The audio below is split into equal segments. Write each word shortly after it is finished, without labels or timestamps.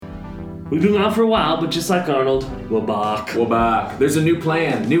We've been gone for a while, but just like Arnold, we're back. We're back. There's a new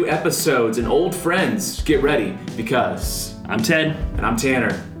plan, new episodes, and old friends. Get ready, because I'm Ted. And I'm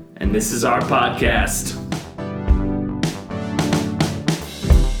Tanner. And this is our podcast.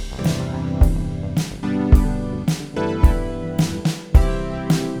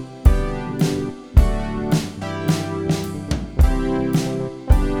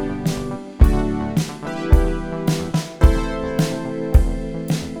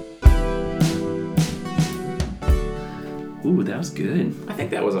 Ooh, that was good. I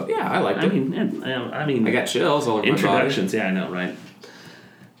think that was I liked it. I mean, I got chills all over my body. Introductions, yeah, I know, right?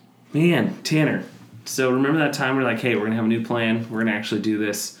 Man, Tanner. So remember that time we're like, hey, we're gonna have a new plan. We're gonna actually do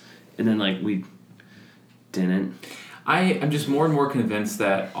this, and then like we didn't. I am just more and more convinced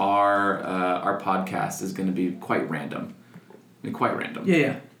that our podcast is going to be quite random. I mean, quite random.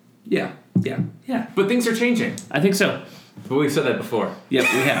 Yeah. But things are changing. I think so. But we've said that before.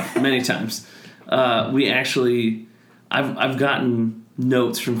 Yep, we have many times. We actually, I've gotten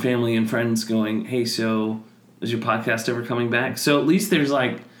notes from family and friends going, hey, so is your podcast ever coming back? So at least there's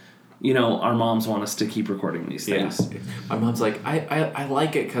like, you know, our moms want us to keep recording these things. Yeah. My mom's like, I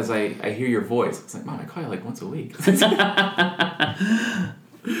like it because I hear your voice. It's like, Mom, I call you like once a week. No,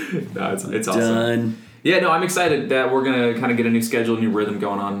 it's awesome. Done. Yeah, no, I'm excited that we're going to kind of get a new schedule, new rhythm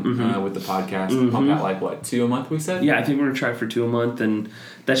going on with the podcast. Pump out like, what, 2 a month we said? Yeah, I think we're going to try for 2 a month, and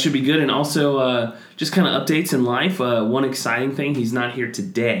that should be good. And also, just kind of updates in life. One exciting thing, he's not here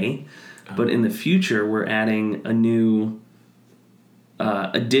today, but in the future, we're adding a new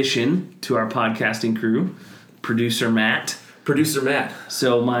addition to our podcasting crew, Producer Matt.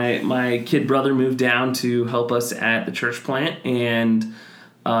 So my kid brother moved down to help us at the church plant, and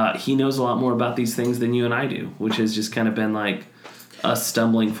he knows a lot more about these things than you and I do, which has just kind of been like us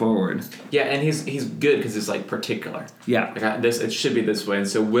stumbling forward. Yeah, and he's good because he's like particular. Yeah, like it should be this way, and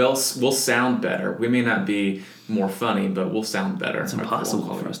so we'll sound better. We may not be more funny, but we'll sound better. It's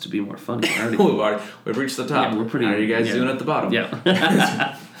impossible for us to be more funny. We've reached the top. Yeah, we're pretty. How are you guys doing at the bottom?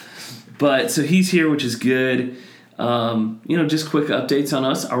 Yeah. But so he's here, which is good. Just quick updates on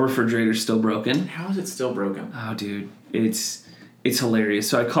us. Our refrigerator's still broken. How is it still broken? Oh, dude, it's hilarious.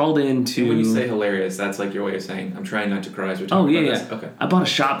 So I called in to... When you say hilarious, that's like your way of saying, I'm trying not to cry as we're talking about this. Okay. I bought a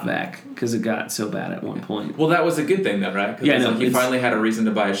shop vac because it got so bad at one point. Well, that was a good thing though, right? Yeah, no. You finally had a reason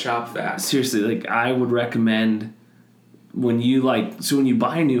to buy a shop vac. Seriously, like I would recommend when you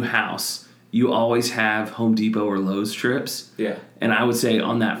buy a new house, you always have Home Depot or Lowe's trips. Yeah. And I would say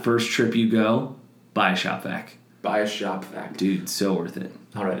on that first trip you go, buy a shop vac. Buy a shop vac. Dude, so worth it.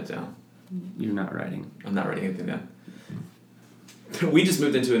 I'll write it down. You're not writing. I'm not writing anything down. We just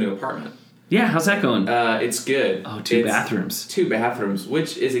moved into a new apartment. Yeah, how's that going? It's good. Oh, two bathrooms. 2 bathrooms,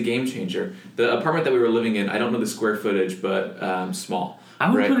 which is a game changer. The apartment that we were living in, I don't know the square footage, but small. I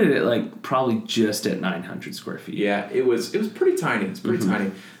would put it at like probably just at 900 square feet. Yeah, it was pretty tiny. It's pretty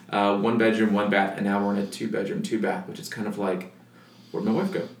tiny. 1 bedroom, 1 bath, and now we're in a 2 bedroom, 2 bath, which is kind of like where'd my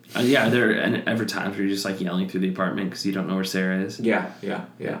wife go? And every time you're just like yelling through the apartment because you don't know where Sarah is. Yeah.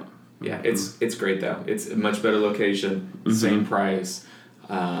 It's great though. It's a much better location, same price,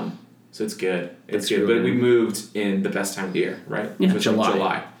 so it's good. It's good. Really but we moved in the best time of the year, right? Yeah, Which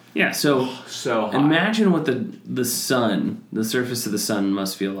July. Yeah, so hot. Imagine what the sun, the surface of the sun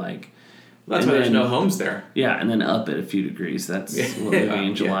must feel like. That's why there's no homes there. Yeah, and then up at a few degrees. That's what living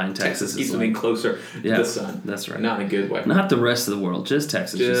in July in Texas keeps is moving like. Closer to the sun. That's right. Not in a good way. Not the rest of the world, just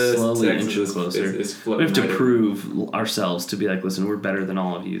Texas. Just slowly inching closer. We have to prove ourselves to be like, listen, we're better than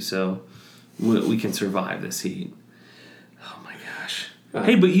all of you, so we can survive this heat. Oh my gosh.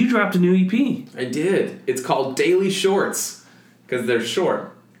 Hey, but you dropped a new EP. I did. It's called Daily Shorts because they're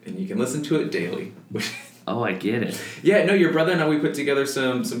short and you can listen to it daily. Oh, I get it. Yeah, no, your brother and I, we put together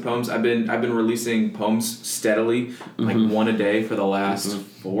some poems. I've been releasing poems steadily, like one a day for the last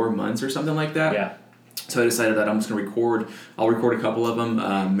 4 months or something like that. Yeah. So I decided that I'm just going to record. I'll record a couple of them.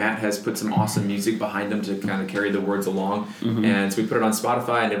 Matt has put some awesome music behind them to kind of carry the words along. And so we put it on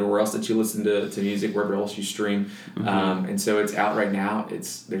Spotify and everywhere else that you listen to music, wherever else you stream. And so it's out right now.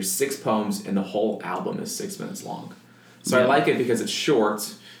 There's 6 poems and the whole album is 6 minutes long. So I like it because it's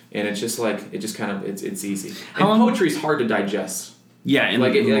short. And it's just like it's easy. And poetry is hard to digest. Yeah, and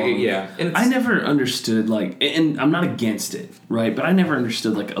And I never understood and I'm not against it, right? But I never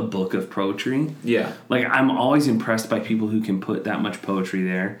understood like a book of poetry. Yeah. Like I'm always impressed by people who can put that much poetry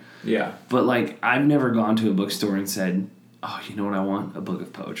there. Yeah. But like I've never gone to a bookstore and said, "Oh, you know what I want? A book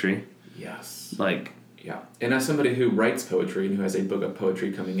of poetry." Yes. Like. Yeah, and as somebody who writes poetry and who has a book of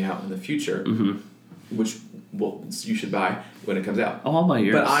poetry coming out in the future, which you should buy when it comes out. Oh, I'll buy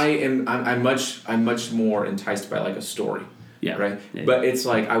yours. But I'm much more enticed by like a story. Yeah. Right? Yeah. But it's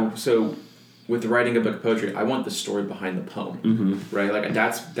like, with writing a book of poetry, I want the story behind the poem, right? Like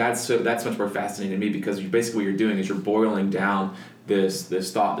that's much more fascinating to me because what you're doing is you're boiling down this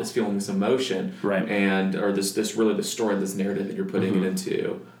thought, this feeling, this emotion, right? Or this really the story, this narrative that you're putting it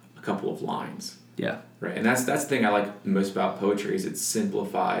into a couple of lines. Yeah. Right. And that's the thing I like most about poetry is it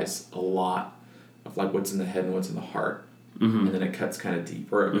simplifies a lot of like what's in the head and what's in the heart, and then it cuts kind of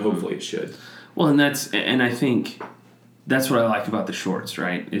deep, or hopefully it should. Well, and I think that's what I like about the shorts,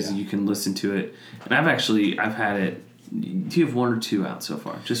 right? Is you can listen to it, and I've had it. Do you have one or two out so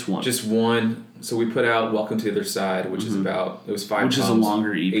far? Just one. Just one. So we put out "Welcome to the Other Side," which is it was 5 which poems, is a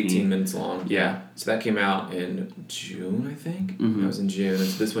longer EP, 18 minutes long. Yeah. So that came out in June, I think. That was in June, and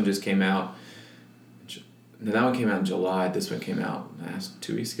so this one just came out. No, that one came out in July. This one came out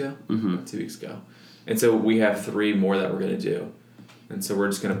 2 weeks ago. 2 weeks ago, and so we have 3 more that we're gonna do. And so we're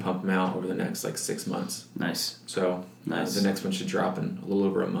just going to pump them out over the next 6 months. Nice. So the next one should drop in a little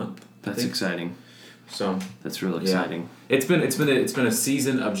over a month. That's exciting. So that's really exciting. It's been a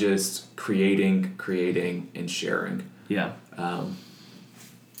season of just creating, and sharing. Yeah. I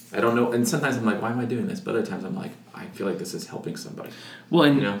don't know, and sometimes I'm like, why am I doing this? But other times I'm like, I feel like this is helping somebody. Well,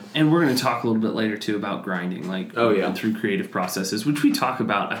 and we're going to talk a little bit later too about grinding, through creative processes, which we talk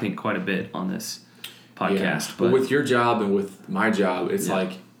about I think quite a bit on this podcast. Yeah. But with your job and with my job, it's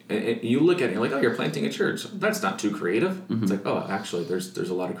like you look at it and you're like, oh, you're planting a church. That's not too creative. It's like, oh, actually, there's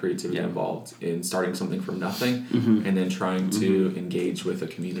a lot of creativity involved in starting something from nothing and then trying to engage with a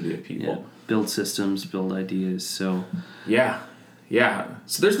community of people. Yeah. Build systems, build ideas. So yeah.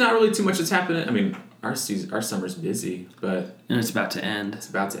 So there's not really too much that's happening. I mean, our summer's busy, but it's about to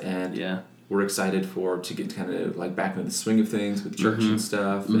end. Yeah. We're excited to get kind of back into the swing of things with church and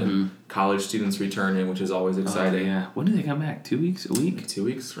stuff, and college students returning, which is always exciting. Yeah. When do they come back? 2 weeks? A week? 2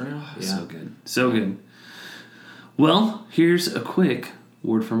 weeks from now. Yeah. So good. So good. Well, here's a quick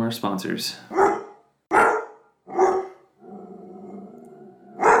word from our sponsors.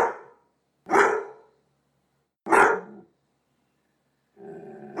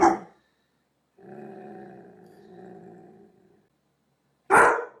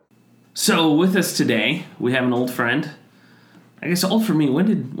 So with us today, we have an old friend. I guess old for me.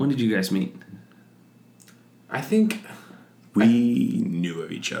 When did you guys meet? I think we knew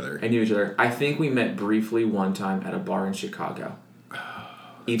of each other. I knew each other. I think we met briefly one time at a bar in Chicago.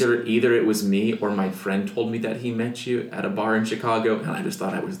 Either it was me or my friend told me that he met you at a bar in Chicago, and I just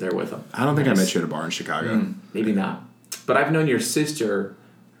thought I was there with him. I don't think I met you at a bar in Chicago. Maybe not. But I've known your sister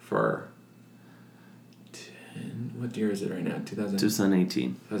for what year is it right now?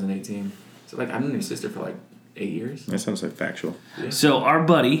 2018. 2018. So I've known your sister for 8 years. That sounds factual. Yeah. So our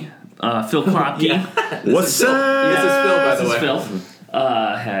buddy, Phil Klopke. What's up? This is Phil, by the way. This is Phil.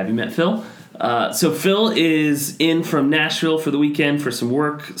 Have you met Phil? So Phil is in from Nashville for the weekend for some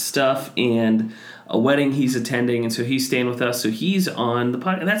work stuff and a wedding he's attending, and so he's staying with us. So he's on the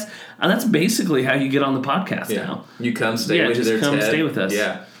podcast. That's basically how you get on the podcast now. You come stay with us. Yeah, just come stay with us.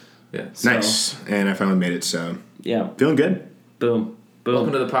 Yeah. So, nice. And I finally made it, so feeling good. Boom.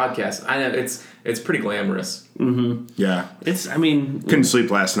 Welcome to the podcast. I know it's pretty glamorous. Mm-hmm. Yeah. Couldn't sleep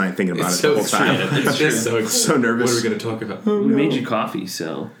last night thinking about it the whole time. It's just so nervous. What are we going to talk about? We made you coffee,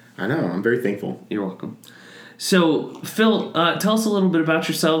 so I know. I'm very thankful. You're welcome. So, Phil, tell us a little bit about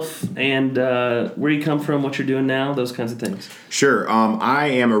yourself and where you come from, what you're doing now, those kinds of things. Sure. I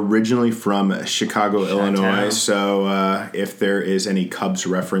am originally from Chicago, Illinois. So, if there is any Cubs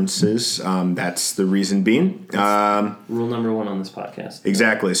references, that's the reason being. Rule number 1 on this podcast.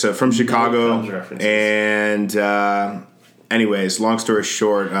 Exactly. So, from Chicago. Cubs references. And, anyways, long story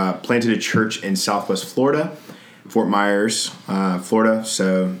short, planted a church in Southwest Florida, Fort Myers, Florida.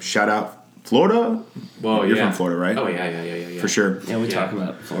 So, shout out. Florida? Well, you're from Florida, right? Oh, yeah. For sure. Yeah, we talk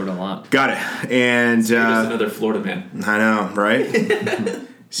about Florida a lot. Got it. And so you're just another Florida man. I know, right?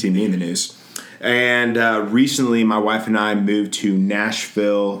 See me in the news. And recently, my wife and I moved to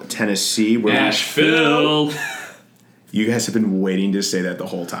Nashville, Tennessee. Nashville! You guys have been waiting to say that the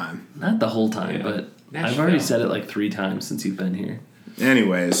whole time. Not the whole time, but Nashville. I've already said it 3 times since you've been here.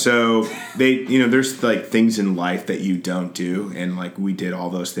 Anyway, so there's things in life that you don't do, and we did all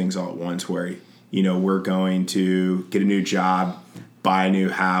those things all at once. Where we're going to get a new job, buy a new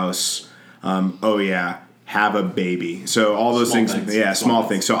house. Have a baby. So all those things. Yeah, small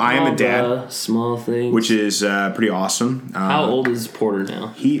things. So I am a dad. Small things, which is pretty awesome. How old is Porter now?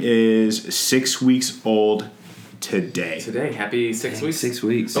 He is 6 weeks old today. Happy 6 weeks. 6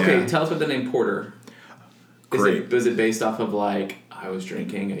 weeks. Okay, tell us about the name Porter. Great. Is it based off of I was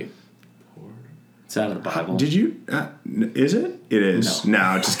drinking a porter? It's out of the Bible. Did you? Is it? It is.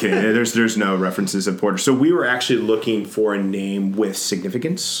 No, just kidding. There's no references of Porter. So we were actually looking for a name with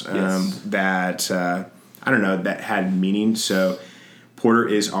significance that I don't know, that had meaning. So Porter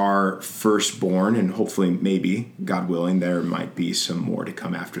is our firstborn, and hopefully, maybe God willing, there might be some more to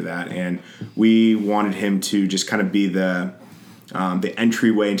come after that. And we wanted him to just kind of be the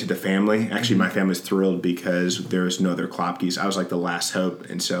entryway into the family. Actually, my family was thrilled because there was no other Klopkes. I was like the last hope.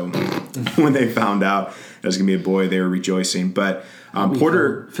 And so when they found out it was going to be a boy, they were rejoicing. But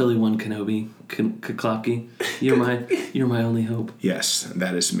Porter... Philly 1 Kenobi, Klopke. You're my only hope. Yes,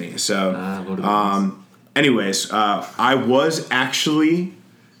 that is me. So, anyways, I was actually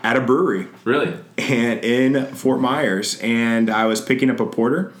at a brewery. Really? And in Fort Myers. And I was picking up a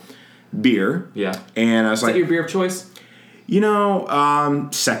porter beer. Yeah. And I was like... Is that your beer of choice?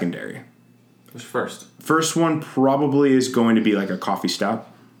 Secondary. What's first? First one probably is going to be like a coffee stout.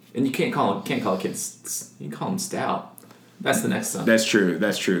 And you can't call a kid. You can call them stout. That's the next one. That's true.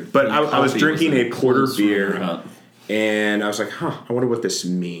 But I was drinking a porter beer, and I was like, I wonder what this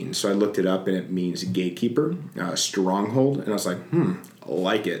means. So I looked it up, and it means gatekeeper, stronghold, and I was like, I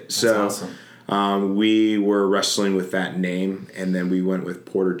like it. That's so awesome. We were wrestling with that name, and then we went with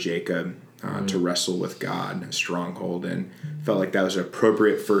Porter Jacob. To wrestle with God, a stronghold, and felt like that was an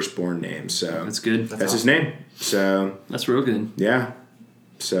appropriate firstborn name. So that's good. That's awesome. His name. So that's real good. Yeah.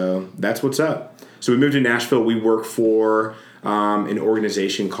 So that's what's up. So we moved to Nashville. We work for an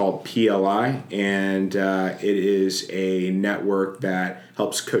organization called PLI, and it is a network that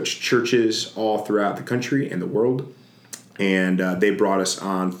helps coach churches all throughout the country and the world. And they brought us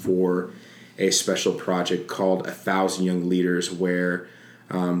on for a special project called 1,000 Young Leaders, where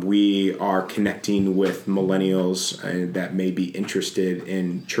we are connecting with millennials that may be interested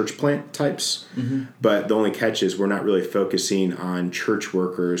in church plant types. Mm-hmm. But the only catch is we're not really focusing on church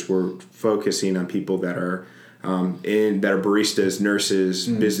workers. We're focusing on people that are that are baristas, nurses,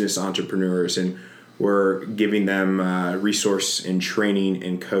 business entrepreneurs, and we're giving them resource and training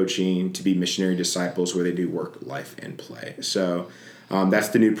and coaching to be missionary disciples where they do work, life, and play. So that's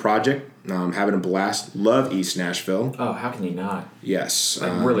the new project. Having a blast. Love East Nashville. Oh, how can you not? Yes.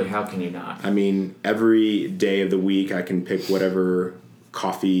 Really, how can you not? I mean, every day of the week I can pick whatever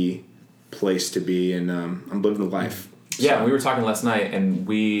coffee place to be, and I'm living the life. Yeah, we were talking last night, and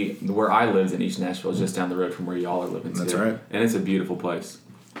where I lived in East Nashville is just down the road from where y'all are living. That's right. And it's a beautiful place.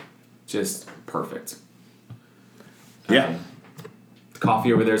 Just perfect. Yeah. The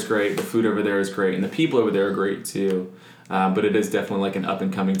coffee over there is great. The food over there is great. And the people over there are great, too. But it is definitely like an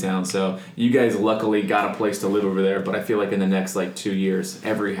up-and-coming town. So you guys luckily got a place to live over there. But I feel like in the next 2 years,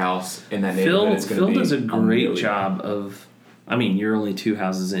 every house in that neighborhood is going to be Phil does a great job of... I mean, you're only 2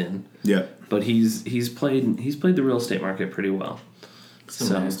 houses in. Yeah. But he's played the real estate market pretty well.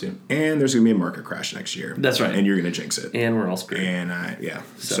 So nice too. And there's going to be a market crash next year. That's right. And you're going to jinx it. And we're all screwed. And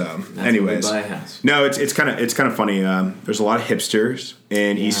So that's anyways, when we buy a house. No, it's kind of funny. There's a lot of hipsters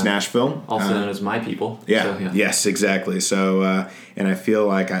in East Nashville, also known as my people. Yeah. So, yeah. Yes, exactly. So and I feel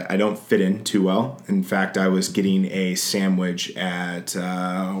like I don't fit in too well. In fact, I was getting a sandwich at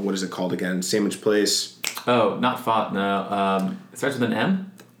what is it called again? Sandwich place. Oh, not Font. No, it starts with an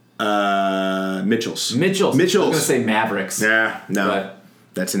M. Mitchell's. I was going to say Mavericks. Yeah, no. But,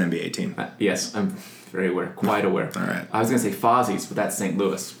 that's an NBA team. Yes, I'm very aware, quite aware. All right. I was going to say Fozzie's, but that's St.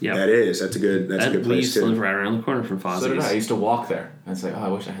 Louis. Yeah, that is. That's a good place we used too. to live right around the corner from Fozzie's. So did I. I used to walk there and say, "Oh, I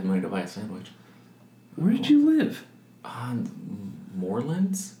wish I had money to buy a sandwich." Where did you live? On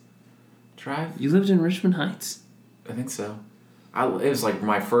Morelands Drive. You lived in Richmond Heights. I think so. It was like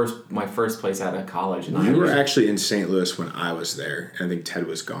my first place out of college. And You were actually in St. Louis when I was there, and I think Ted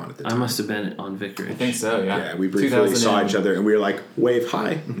was gone at the time. I must have been on Vicarage. I think so, yeah. Yeah, we briefly saw each other, and we were like, wave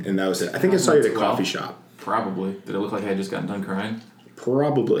hi, and that was it. I think I saw you at a coffee shop. Probably. Did it look like I had just gotten done crying?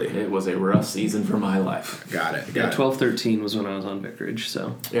 Probably. It was a rough season for my life. Got it. 12-13 was when I was on Vicarage,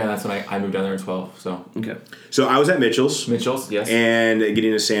 so. Yeah, that's when I moved down there at 12, so. Okay. So I was at Mitchell's. Mitchell's, yes. And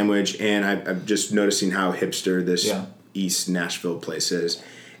getting a sandwich, and I'm just noticing how hipster this East Nashville place is.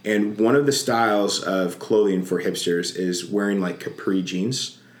 And one of the styles of clothing for hipsters is wearing like capri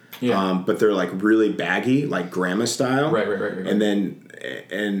jeans. Yeah. But they're like really baggy, like grandma style. Right. And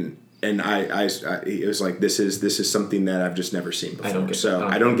then I it was like this is something that I've just never seen before.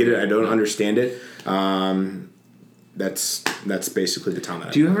 I don't get it. I don't understand it. That's basically the town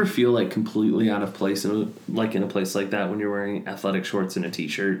that Do you ever feel like completely out of place in a place like that when you're wearing athletic shorts and a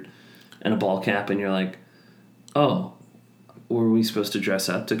t-shirt and a ball cap and you're like, oh, were we supposed to dress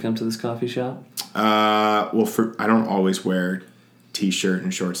up to come to this coffee shop? I don't always wear t-shirt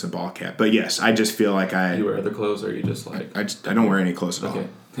and shorts and ball cap. But yes, I just feel like You wear other clothes, or are you just like? I don't wear any clothes at all. Okay.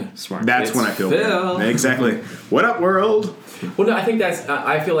 Smart. That's when I feel weird. Exactly. What up, world? Well, no, I think that's.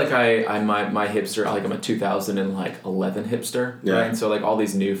 I feel like I'm my hipster. Like I'm a 2011 hipster. Yeah. Right? And so like all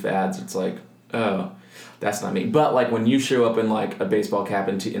these new fads, it's like, oh, that's not me. But like when you show up in like a baseball cap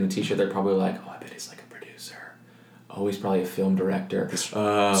and in a t-shirt, they're probably like, oh, I bet he's like a producer. Oh, he's probably a film director. It's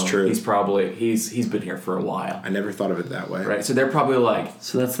true. He's probably he's been here for a while. I never thought of it that way. Right. So they're probably like,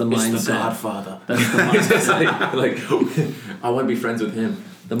 So that's the it's mindset. the Godfather. That's the mindset. It's just like I want to be friends with him.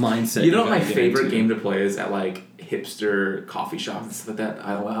 The mindset. You know what my gotta get favorite into. game to play is at like hipster coffee shops and stuff like that.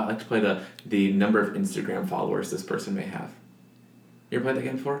 I like to play the number of Instagram followers this person may have. You ever played that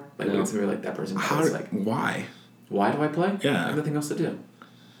game before? Like No. when somebody like that person plays like, Why? why do I play? Yeah. I have nothing else to do. I'm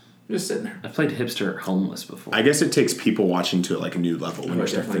just sitting there. I played hipster homeless before. I guess it takes people watching to like a new level when Oh, you it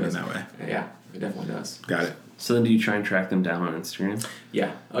start thinking definitely that way. does. Yeah, it definitely does. Got it. So then, do you try and track them down on Instagram?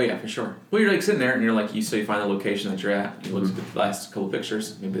 Yeah. Oh yeah, for sure. Well, you're like sitting there and you're like, you find the location that you're at. You look Mm-hmm. at the last couple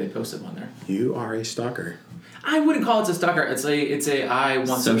pictures. Maybe they posted them on there. You are a stalker. I wouldn't call it a stalker. It's a I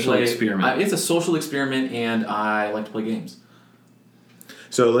want Social to play experiment. It's a social experiment, and I like to play games.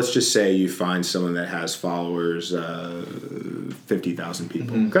 So let's just say you find someone that has followers, 50,000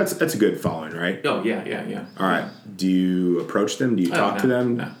 people. Mm-hmm. That's a good following, right? Oh yeah. All right. Do you approach them? Do you talk to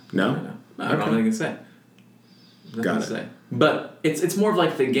them? No. No? I don't have anything to say. Nothing to say. But it's more of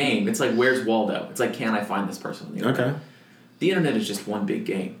like the game. It's like, where's Waldo? It's like, can I find this person on the internet? Okay. The internet is just one big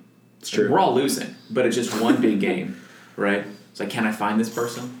game. It's true. We're all losing, but it's just one big game, right? It's like, can I find this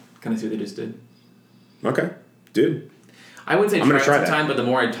person? Can I see what they just did? Okay. Dude. I wouldn't say I'm gonna try try it that. sometime, but the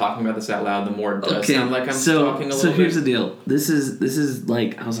more I'm talking about this out loud, the more it does sound like I'm talking a little bit. So here's the deal. This is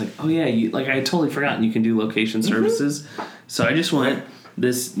like, I was like, oh yeah, I totally forgot you can do location services. So I just went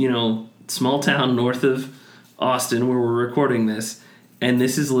this, small town north of Austin where we're recording this, and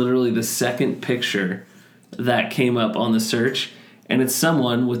this is literally the second picture that came up on the search, and it's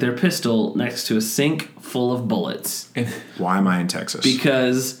someone with their pistol next to a sink full of bullets. Why am I in Texas?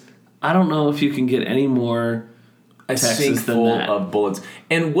 Because I don't know if you can get any more A Texas sink than full that. of bullets.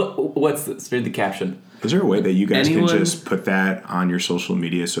 And what's this? Read the caption. Is there a way that you guys Anyone- can just put that on your social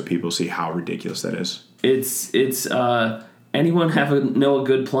media so people see how ridiculous that is? It's anyone know a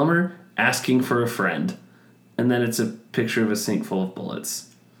good plumber? Asking for a friend. And then it's a picture of a sink full of bullets.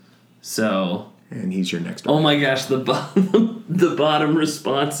 So, And he's your next. oh my gosh, the bottom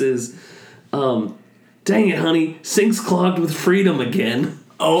response is, dang it, honey, sink's clogged with freedom again.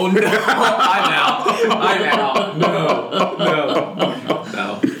 Oh no! I'm out.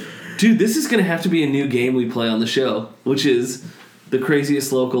 No. Dude, this is going to have to be a new game we play on the show, which is the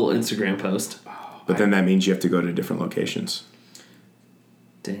craziest local Instagram post. But then that means you have to go to different locations.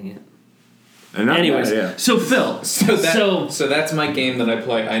 Dang it. And not Anyways, bad, yeah. so Phil, So that's my game that I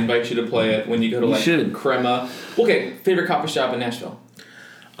play. I invite you to play it when you go to You like should. Crema. Okay, favorite coffee shop in Nashville.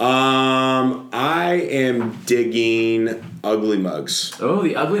 I am digging Ugly Mugs. Oh,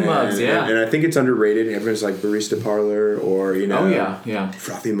 the Ugly Mugs, yeah. And I think it's underrated. Everyone's like Barista Parlor or, Oh yeah.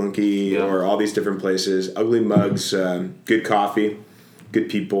 Frothy Monkey Yeah. or all these different places. Ugly Mugs, good coffee, good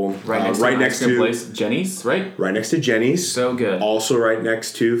people. Right next to the Mexican place, Jenny's, right? Right next to Jenny's. So good. Also right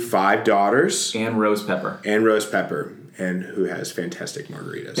next to Five Daughters And Rose Pepper. and Rose Pepper, and who has fantastic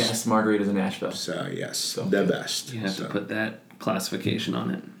margaritas. Best margaritas in Nashville. So yes, So the good. best. you have So. to put that classification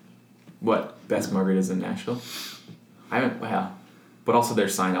on it. What? Best margaritas in Nashville? I haven't. Wow. But also their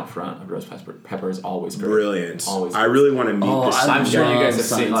sign out front of Rose Pepper is always great. Brilliant. Always. I really want to meet Oh, this. I I'm sure you guys have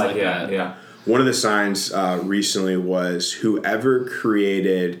Signs seen like yeah, that. yeah. One of the signs recently was whoever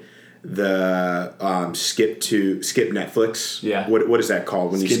created the skip Netflix. Yeah. What is that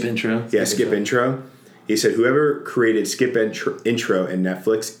called? When Skip intro? Yeah, skip intro. He said whoever created skip intro and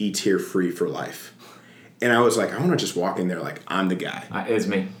Netflix eats here free for life. And I was like, I want to just walk in there like I'm the guy. It was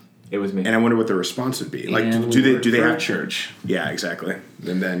me. It was me. And I wonder what the response would be. Like, And do they work for a have church? Yeah, exactly.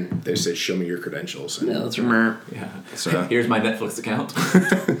 And then they said, "Show me your credentials." And Yeah, that's right. Yeah. So- Here's my Netflix account.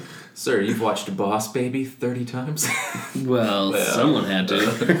 Sir, you've watched Boss Baby 30 times? Well, someone had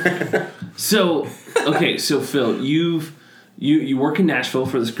to. So Phil, you work in Nashville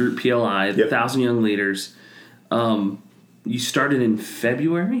for this group PLI, Yep. 1,000 Young Leaders. You started in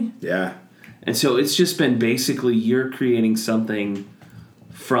February, Yeah. and so it's just been basically you're creating something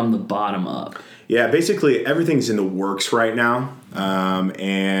from the bottom up. Yeah, basically everything's in the works right now,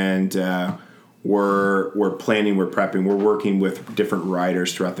 and we're planning, we're prepping, we're working with different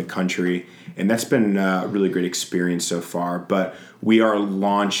writers throughout the country, and that's been a really great experience so far. But we are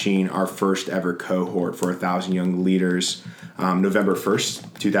launching our first ever cohort for 1,000 Young Leaders November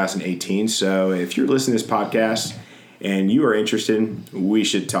 1st, 2018. So if you're listening to this podcast and you are interested, we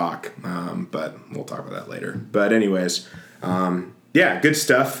should talk. But we'll talk about that later. But anyways, good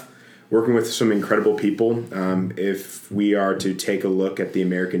stuff. Working with some incredible people. If we are to take a look at the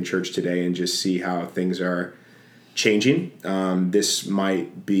American church today and just see how things are changing, this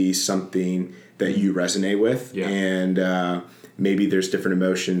might be something that you resonate with. Yeah. And maybe there's different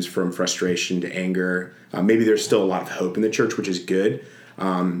emotions from frustration to anger. Maybe there's still a lot of hope in the church, which is good.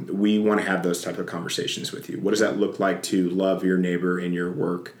 We want to have those type of conversations with you. What does that look like to love your neighbor in your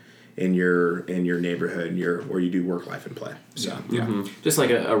work, in your neighborhood, where you do work, life, and play? So just like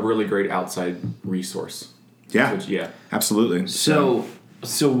a really great outside resource. Yeah, absolutely. So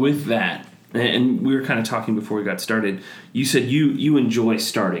with that, and we were kind of talking before we got started. You said you enjoy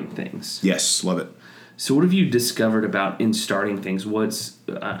starting things. Yes, love it. So what have you discovered in starting things? What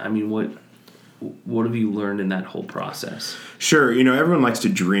have you learned in that whole process? Sure. Everyone likes to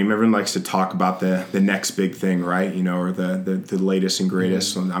dream. Everyone likes to talk about the next big thing, right? Or the latest and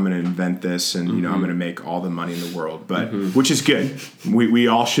greatest. I'm going to invent this and, I'm going to make all the money in the world, but which is good. We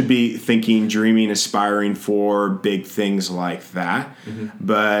all should be thinking, dreaming, aspiring for big things like that.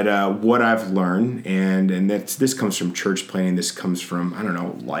 But what I've learned, and this comes from church planning, this comes from,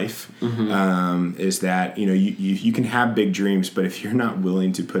 life, is that, you can have big dreams, but if you're not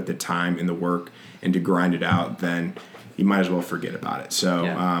willing to put the time and the work and to grind it out, then you might as well forget about it.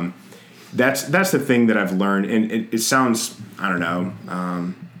 So that's the thing that I've learned, and it sounds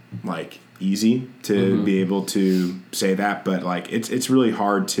like easy to be able to say that, but like it's really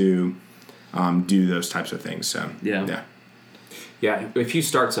hard to do those types of things. So yeah. If you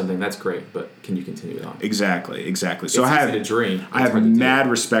start something, that's great, but can you continue it on? Exactly. So it's easy to dream. I have mad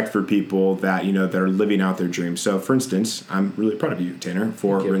respect for people that that are living out their dreams. So, for instance, I'm really proud of you, Tanner,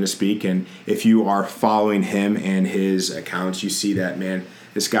 for Rent to Speak. And if you are following him and his accounts, you see that, man,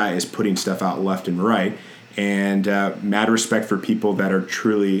 this guy is putting stuff out left and right. And mad respect for people that are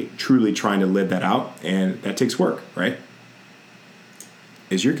truly trying to live that out, and that takes work, right?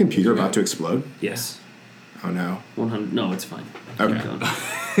 Is your computer about to explode? Yes. Oh no. 100. No, it's fine. Okay.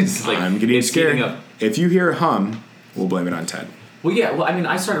 It's like, I'm getting scared. Up. If you hear a hum, we'll blame it on Ted. Well, yeah. Well,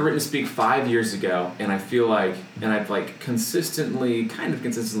 I started Written to Speak 5 years ago, and I feel like, and I've kind of consistently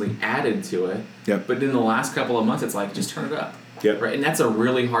added to it. Yep. But in the last couple of months, it's like, just turn it up. Yep. Right. And that's a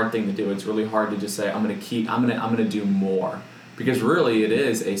really hard thing to do. It's really hard to just say, I'm gonna do more, because really it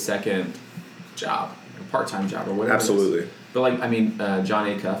is a second job, a part-time job, or whatever. Absolutely. It is. But John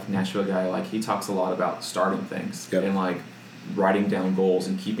Acuff, Nashville guy, he talks a lot about starting things and writing down goals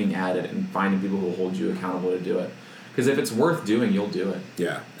and keeping at it and finding people who will hold you accountable to do it. Because if it's worth doing, you'll do it.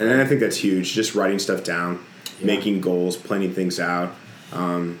 Yeah, and I think that's huge. Just writing stuff down, making goals, planning things out.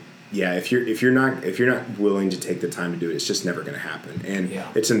 If you're not willing to take the time to do it, it's just never going to happen. And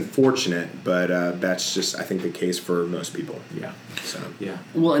it's unfortunate, but that's just, I think, the case for most people. Yeah. So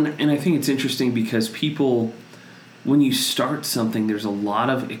Well, and I think it's interesting because people, when you start something, there's a lot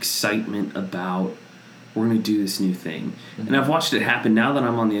of excitement about, we're going to do this new thing. And I've watched it happen. Now that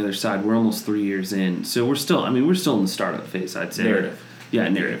I'm on the other side, we're almost 3 years in. So we're still in the startup phase, I'd say.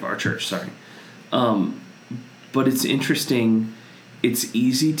 Narrative, our church, sorry. But it's interesting. It's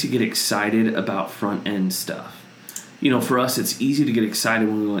easy to get excited about front end stuff. For us, it's easy to get excited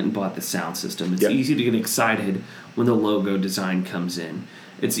when we went and bought the sound system. It's easy to get excited when the logo design comes in.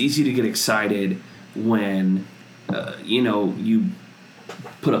 It's easy to get excited when you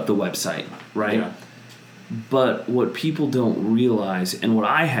put up the website, right? Yeah. But what people don't realize, and what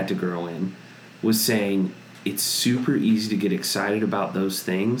I had to grow in, was saying it's super easy to get excited about those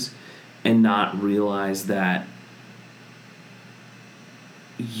things and not realize that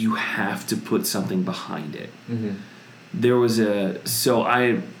you have to put something behind it. There was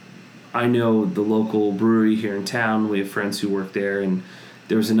I know the local brewery here in town. We have friends who work there, and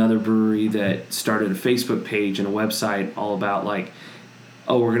there was another brewery that started a Facebook page and a website all about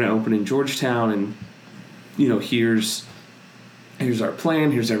we're going to open in Georgetown, and here's our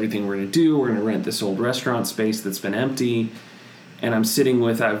plan, here's everything we're going to do. We're going to rent this old restaurant space that's been empty, and I have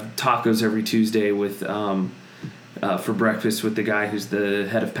tacos every Tuesday with for breakfast with the guy who's the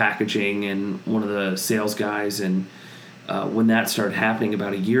head of packaging and one of the sales guys. And when that started happening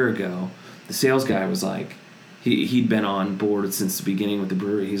about a year ago, the sales guy was like, he'd been on board since the beginning with the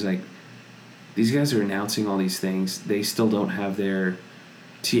brewery. He's like, these guys are announcing all these things. They still don't have their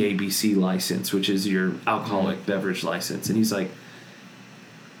TABC license, which is your alcoholic beverage license. And he's like,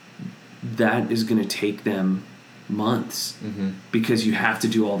 that is going to take them months because you have to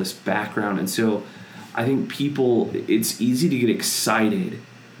do all this background. And so I think it's easy to get excited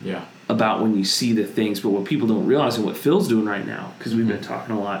about when you see the things, but what people don't realize, and what Phil's doing right now, because we've been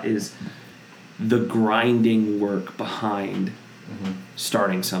talking a lot, is the grinding work behind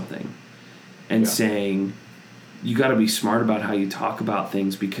starting something and saying, you got to be smart about how you talk about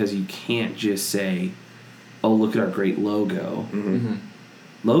things, because you can't just say, oh, look at our great logo.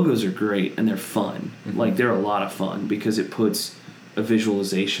 Logos are great and they're fun. Like, they're a lot of fun because it puts a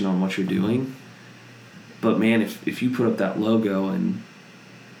visualization on what you're doing. But man, if you put up that logo and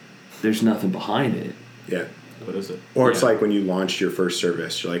there's nothing behind it. Yeah. What is it? Or it's like when you launched your first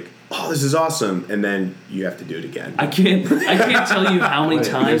service, you're like, oh, this is awesome. And then you have to do it again. I can't tell you how many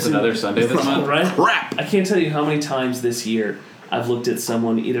times. Another Sunday this month? Right? Crap! I can't tell you how many times this year I've looked at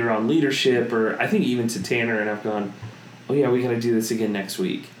someone either on leadership or I think even to Tanner, and I've gone, oh yeah, we got to do this again next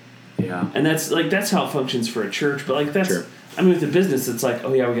week. Yeah. And that's how it functions for a church. But like that's, Sure. I mean, with the business, it's like,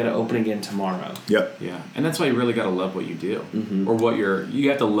 oh yeah, we got to open again tomorrow. Yep. Yeah, and that's why you really got to love what you do, or what you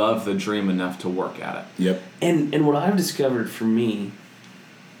have to love the dream enough to work at it. Yep. And what I've discovered for me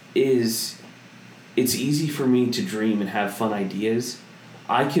is it's easy for me to dream and have fun ideas.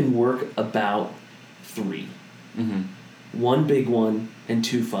 I can work about 3. One big one and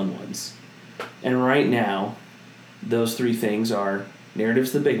 2 fun ones. And right now, those 3 things are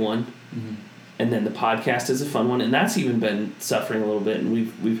narrative's the big one, and then the podcast is a fun one, and that's even been suffering a little bit, and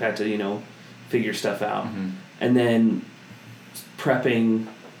we've had to figure stuff out, and then prepping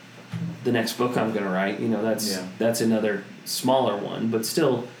the next book I'm going to write. That's another smaller one, but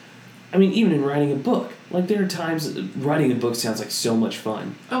still, I mean, even in writing a book, like there are times writing a book sounds like so much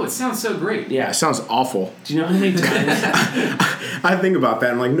fun. Oh, it sounds so great. Yeah, It sounds awful. do you know how many times? I think about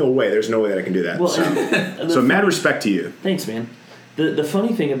that. I'm like, no way. There's no way that I can do that. Well, so mad respect to you. Thanks, man. The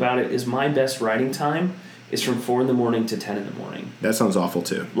funny thing about it is my best writing time is from 4 a.m. to 10 a.m. That sounds awful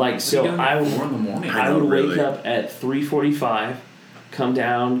too. Like, so I would 4 a.m? I would really. wake up at 3:45, come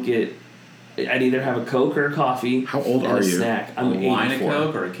down, I'd either have a Coke or a coffee. How old and are a you? snack. I'm A line of 84.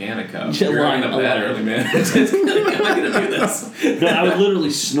 Coke or a can of Coke? Yeah, You're line- going to a bed line. early, man. I'm not going to do this. No, I would literally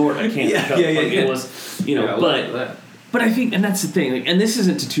snort a can of Coke. yeah, Like, yeah. it was, Yeah, I love that. but I think, and that's the thing, like, and this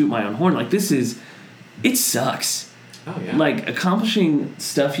isn't to toot my own horn, like it sucks. Oh, yeah. Like, accomplishing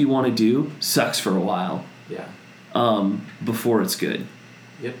stuff you want to do sucks for a while, Yeah. before it's good.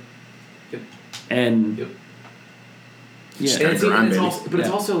 Yep. And Yep. yeah, And it's, grind, it's baby. also, but it's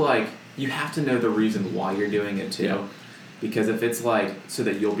Yeah. also like you have to know the reason why you're doing it too, Yeah. because if it's like so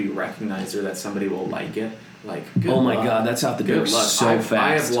that you'll be recognized or that somebody will like it, like good oh my luck. God, that's out the door Good luck. so fast.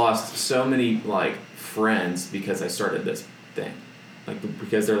 I have lost so many like friends because I started this thing, like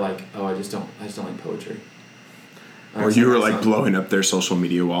because they're like, oh, I just don't like poetry. Or you were like blowing up their social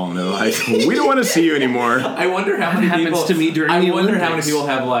media wall and they're like, we don't want to see you anymore. I wonder how many happens people to me during I the wonder how many Olympics. people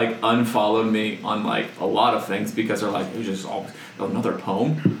have like unfollowed me on like a lot of things because they're like, it's just all another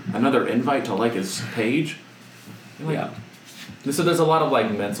poem, another invite to like his page. Like, Yeah. So there's a lot of like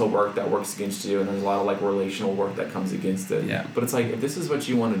mental work that works against you, and there's a lot of like relational work that comes against it. Yeah. But it's like if this is what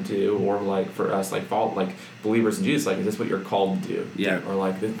you want to do, or like for us, like believers in Jesus, like is this what you're called to do? Yeah. Or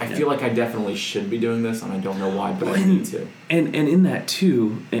like I feel like I definitely should be doing this, and I don't know why, but I and, need to. And in that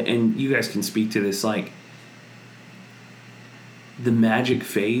too, and you guys can speak to this, like the magic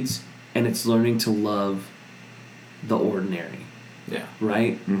fades, and it's learning to love the ordinary, Yeah.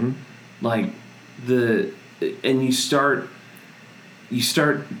 right? Mm-hmm. Like and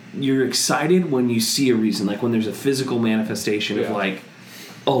you're excited when you see a reason, like when there's a physical manifestation of Yeah. like,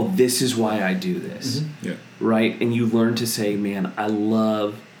 oh, this is why I do this, Yeah. right? And you learn to say, man, I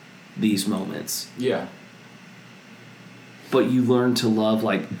love these moments. Yeah. But you learn to love,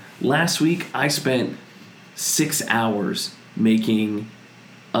 like last week I spent 6 hours making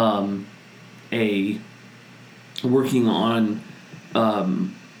working on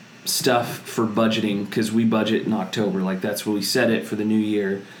stuff for budgeting, because we budget in October. Like that's where we set it for the new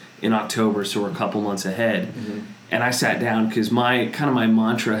year in October, so we're a couple months ahead. Mm-hmm. And I sat down because my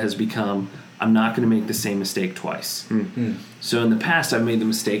mantra has become, I'm not going to make the same mistake twice. Mm-hmm. So in the past, I've made the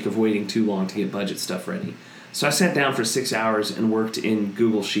mistake of waiting too long to get budget stuff ready. So I sat down for 6 hours and worked in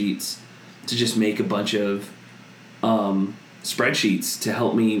Google Sheets to just make a bunch of spreadsheets to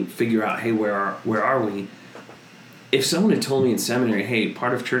help me figure out, hey, where are we? If someone had told me in seminary, hey,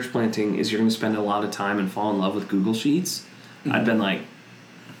 part of church planting is you're going to spend a lot of time and fall in love with Google Sheets, I'd been like,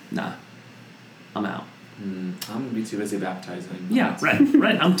 nah, I'm out. I'm gonna be too busy baptizing. Yeah,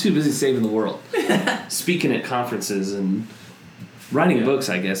 right. I'm too busy saving the world. Speaking at conferences and writing books,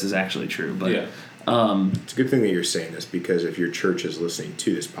 I guess, is actually true. But Yeah. It's a good thing that you're saying this, because if your church is listening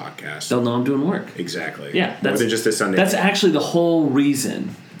to this podcast, they'll know I'm doing work. exactly. Yeah, More than just a Sunday. That's actually the whole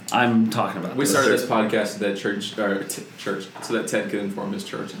reason I'm talking about. We started this podcast at church, so that Ted could inform his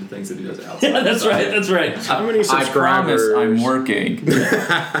church of the things that he does outside. Yeah, that's right. That's right. How many subscribers? I promise I'm working.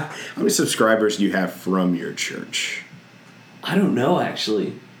 How many subscribers do you have from your church? I don't know,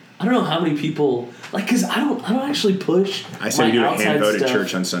 actually. I don't know how many people, like, because I don't actually push. I say we do a hand vote at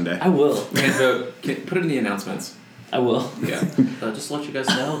church on Sunday. I will. Hand vote. Put it in the announcements. I will. Yeah. Just to let you guys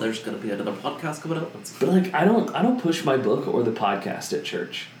know, there's going to be another podcast coming up. But like, I don't push my book or the podcast at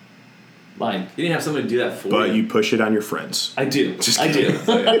church. Like, you didn't have somebody do that for you. But you push it on your friends. I do. I do.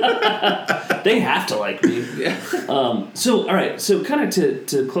 They have to like me. Yeah. So all right. So kind of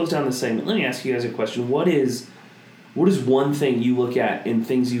to close down the segment, let me ask you guys a question. What is one thing you look at in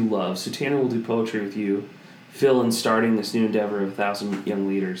things you love? So Tanner will do poetry with you. Phil, in starting this new endeavor of 1,000 Young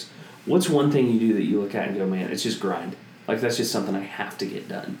Leaders, what's one thing you do that you look at and go, man, it's just grind. Like, that's just something I have to get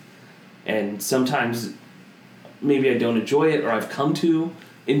done. And sometimes maybe I don't enjoy it, or I've come to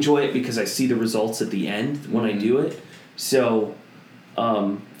enjoy it because I see the results at the end when I do it. So,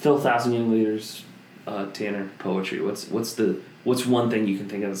 Phil, 1,000 Young Leaders, Tanner, poetry. What's one thing you can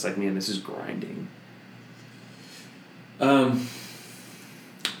think of that's like, man, this is grinding?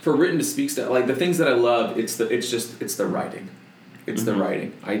 For written to speak stuff, like the things that I love, it's the writing. It's the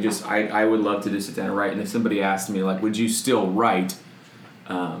writing. I would love to just sit down and write. And if somebody asked me, like, would you still write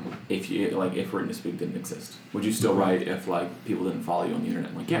if written to speak didn't exist? Would you still write if, like, people didn't follow you on the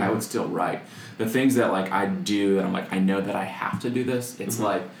internet? I'm like, yeah, I would still write. The things that, like, I do that I'm like, I know that I have to do this. It's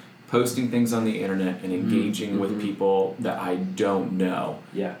like posting things on the internet and engaging with people that I don't know.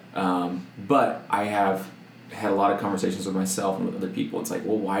 Yeah. But I have had a lot of conversations with myself and with other people. It's like,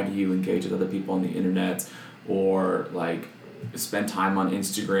 well, why do you engage with other people on the internet, or like spend time on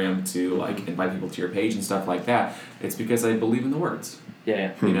Instagram to like invite people to your page and stuff like that? It's because I believe in the words.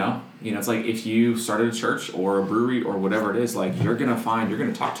 Yeah. You know, it's like if you started a church or a brewery or whatever it is, like you're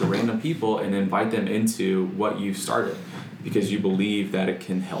gonna talk to random people and invite them into what you started because you believe that it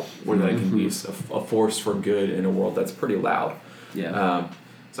can help, or that it can be a force for good in a world that's pretty loud. Yeah.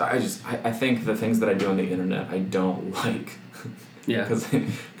 So I think the things that I do on the internet I don't like. Yeah. Because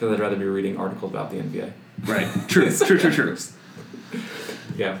I'd rather be reading articles about the NBA. Right. True.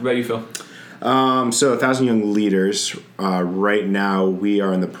 Yeah. What about you, Phil? So 1,000 Young Leaders, right now we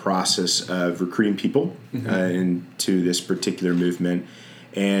are in the process of recruiting people into this particular movement.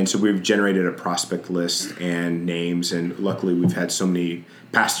 And so we've generated a prospect list and names, and luckily we've had so many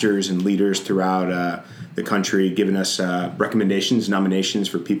pastors and leaders throughout the country giving us recommendations, nominations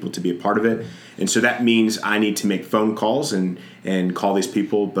for people to be a part of it. And so that means I need to make phone calls and call these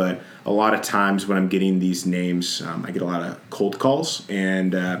people. But a lot of times when I'm getting these names, I get a lot of cold calls,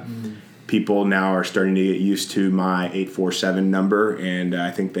 and people now are starting to get used to my 847 number, and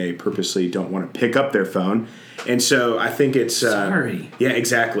I think they purposely don't want to pick up their phone. And so I think it's... Sorry. Yeah,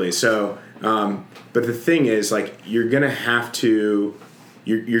 exactly. So, but the thing is, like, you're going to have to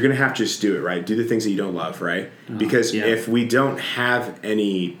just do it, right? Do the things that you don't love, right? Because if we don't have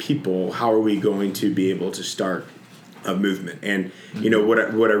any people, how are we going to be able to start a movement? And, you know, what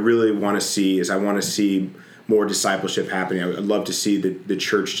I really want to see is I want to see more discipleship happening. I'd love to see the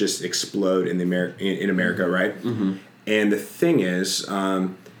church just explode in America, right? Mm-hmm. And the thing is,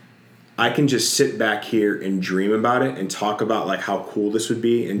 I can just sit back here and dream about it and talk about like how cool this would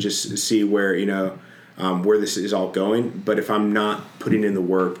be and just see where, you know, where this is all going. But if I'm not putting in the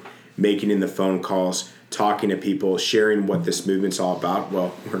work, making in the phone calls, talking to people, sharing what this movement's all about,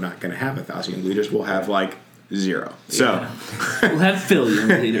 well, we're not going to have 1,000 Young Leaders. We'll have like 0. So we'll have Phil Young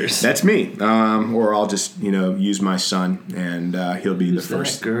Leaders. That's me. Or I'll just, you know, use my son, and he'll be the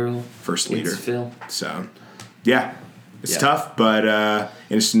first leader. It's Phil. So, yeah. It's tough, but and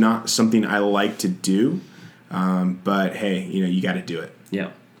it's not something I like to do. But hey, you know, you got to do it. Yeah.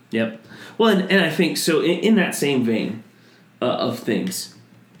 Yep. Well, and I think so. In that same vein of things,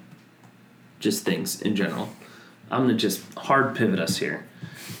 just things in general, I'm gonna just hard pivot us here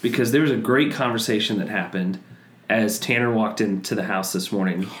because there was a great conversation that happened as Tanner walked into the house this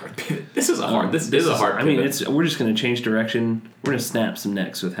morning. Hard pivot. This is a hard pivot. I mean, we're just going to change direction. We're going to snap some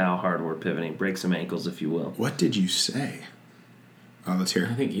necks with how hard we're pivoting, break some ankles, if you will. What did you say? Oh, let's hear.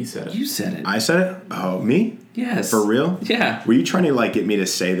 I think you said it. You said it. I said it? Oh, me? Yes. For real? Yeah. Were you trying to like get me to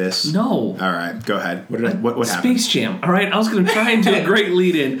say this? No. All right, go ahead. What happened? Space Jam. All right, I was going to try and do a great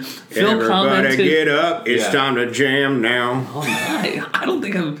lead-in. Phil commented. Everybody get up. It's time to jam now. Oh, my. I don't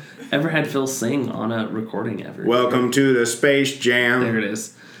think I've ever had Phil sing on a recording ever. Welcome to the Space Jam. There it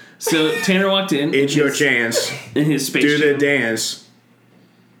is. So Tanner walked in. It's your chance. In his Space Jam. Do the dance.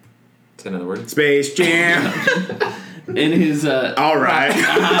 Is that another word? Space Jam. In his... All right.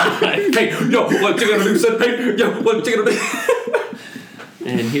 Hey, yo, what you gonna do, son? Hey, yo, what you gonna do?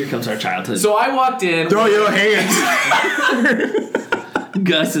 And here comes our childhood. So I walked in. Throw your hands.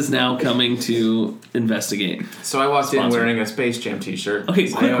 Gus is now coming to investigate. So I walked in Sponsor. wearing a Space Jam t-shirt. Okay,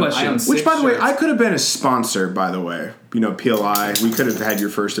 So quick I question. own Which, 6 by the way, shirts. I could have been a sponsor, by the way. You know, PLI. We could have had your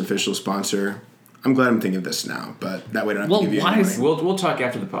first official sponsor. I'm glad I'm thinking of this now, but that way I don't have Well, to give you why any is- money. We'll talk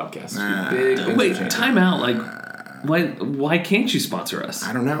after the podcast. Nah. Big Wait, interchange. time out. Like, why can't you sponsor us?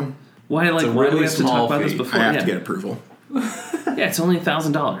 I don't know. Why a why do really we have to small talk about this fee. before? I have yeah. to get approval. Yeah, it's only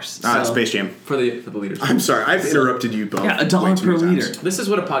 $1,000. So- Space Jam. for the leaders. I'm sorry. I've interrupted you both. Yeah, way $1 too per many liter. times. This is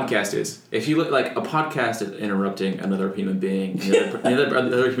what a podcast is. If you look like a podcast is interrupting another human being,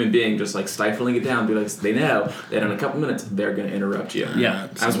 another human being just like stifling it down, be like they know that in a couple minutes they're going to interrupt you. Yeah.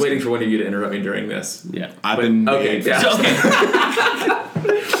 I was waiting for one of you to interrupt me during this. Yeah. I've But- been okay, made- yeah. So, okay.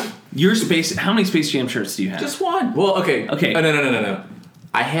 Your Space. How many Space Jam shirts do you have? Just one. Well, okay. Okay. Oh, no.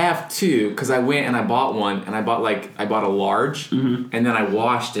 I have 2 because I went and I bought one and I bought a large Mm-hmm. and then I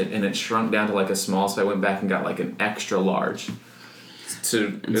washed it and it shrunk down to like a small, so I went back and got like an extra large. So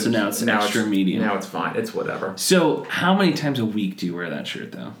now it's an extra medium. Now it's fine. It's whatever. So, how many times a week do you wear that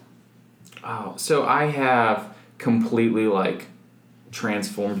shirt, though? Oh, so I have completely like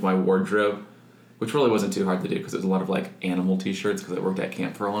transformed my wardrobe, which really wasn't too hard to do because it was a lot of like animal t-shirts because I worked at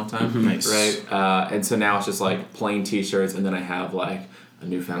camp for a long time. Nice. Right? And so now it's just like plain t-shirts, and then I have like a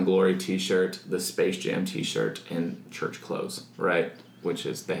Newfound Glory t-shirt, the Space Jam t-shirt, and church clothes, right? Which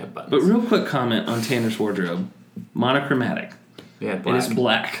is, they have buttons. But real quick comment on Tanner's wardrobe: monochromatic. Yeah, It is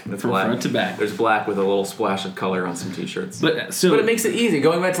black It's from black. front to back. There's black with a little splash of color on some t-shirts. But so But it makes it easy.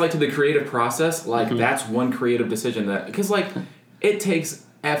 Going back to like to the creative process, like that's one creative decision that, because like it takes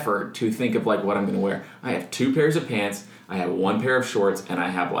effort to think of like what I'm gonna wear. I have 2 pairs of pants, I have 1 pair of shorts, and I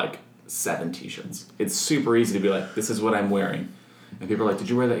have like 7 t-shirts. It's super easy to be like, this is what I'm wearing. And people are like, did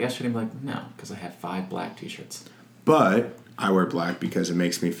you wear that yesterday? I'm like, no, because I have 5 black t-shirts. But I wear black because it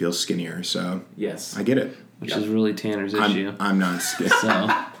makes me feel skinnier, so Yes. I get it. which is really Tanner's issue. I'm not skinny. So,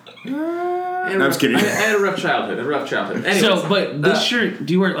 I was kidding. I had a rough childhood. Anyways, but this shirt,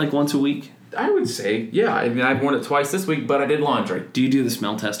 do you wear it like once a week? I would say, yeah. I mean, I've worn it twice this week, but I did laundry. Do you do the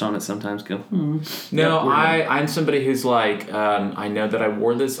smell test on it sometimes? Go, No, Yep, we're I'm somebody who's like, I know that I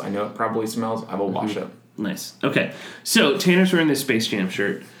wore this. I know it probably smells. I will wash it. nice. Okay, so Tanner's wearing this Space Jam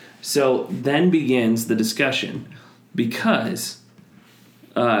shirt. So then begins the discussion because,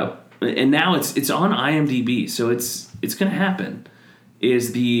 and now it's on IMDb, so it's going to happen.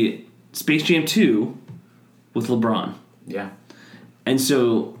 Is the Space Jam 2 with LeBron. Yeah. And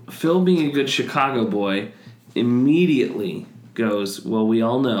so Phil, being a good Chicago boy, immediately goes, well, we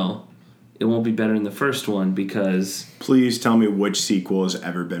all know it won't be better than the first one because... Please tell me which sequel has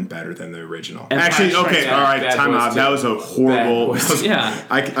ever been better than the original. And Actually, Bad okay, Boys all right, Bad time Boys out. too. That was a horrible... Bad Boys. Yeah.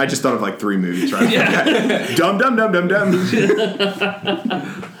 I just thought of like 3 movies, right? Yeah. Dumb, dumb, dumb, dumb, dumb.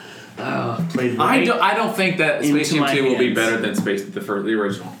 Played I don't think that into Space Jam my 2 will be hands. better than the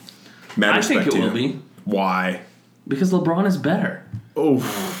original. Mad I think respect it to will you. be Why? because LeBron is better. Oh,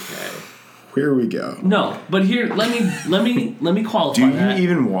 here we go. No, but here, let me qualify Do you that.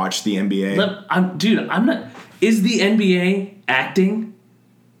 even watch the NBA? I'm not... Is the NBA acting?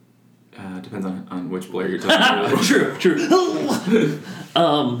 Depends on which player you're talking about. True.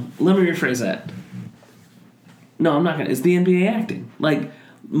 Let me rephrase that. No, I'm not gonna. Is the NBA acting? Like,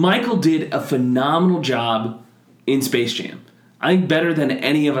 Michael did a phenomenal job in Space Jam. I think better than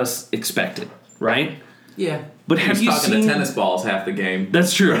any of us expected, right? Yeah. But have He's you talking seen... to tennis balls half the game.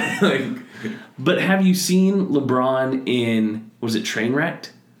 That's true. Like, But have you seen LeBron in, was it Trainwrecked?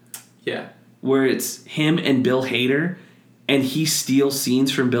 yeah. Where it's him and Bill Hader, and he steals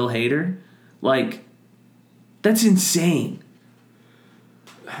scenes from Bill Hader? Like, that's insane.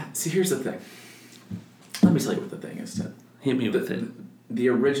 See, here's the thing. Let me tell you what the thing is, Ted. Hit me with it. The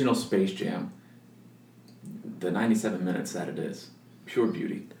original Space Jam, the 97 minutes that it is, pure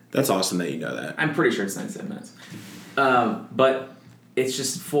beauty. That's awesome that you know that. I'm pretty sure it's 97 minutes. But it's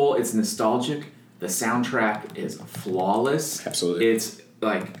just full, it's nostalgic. The soundtrack is flawless. Absolutely. It's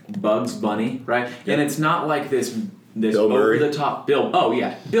like Bugs Bunny, right? Yep. And it's not like this Bill Murray. over the top Bill. Oh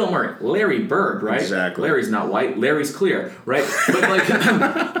yeah, Bill Murray, Larry Bird, right? Exactly. Larry's not white. Larry's clear, right? But like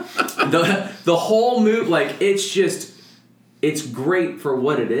the whole move, like it's great for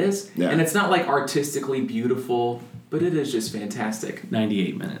what it is, Yeah. and it's not like artistically beautiful, but it is just fantastic.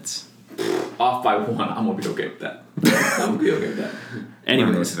 98 minutes. Off by 1, I'm gonna be okay with that. I'm gonna be okay with that. I don't know what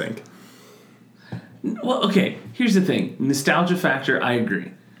Anyways. to think. Well, okay, here's the thing. Nostalgia factor, I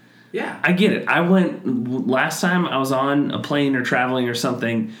agree. Yeah. I get it. I went, last time I was on a plane or traveling or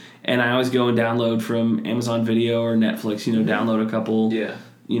something, and I always go and download from Amazon Video or Netflix, download a couple,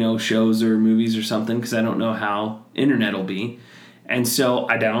 Yeah. shows or movies or something, because I don't know how internet will be. And so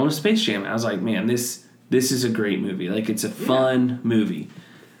I downloaded Space Jam. I was like, man, this is a great movie. Like, it's a fun movie.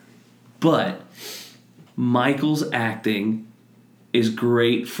 But Michael's acting is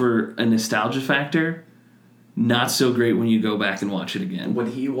great for a nostalgia factor. Not so great when you go back and watch it again. When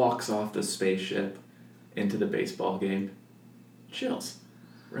he walks off the spaceship into the baseball game, chills.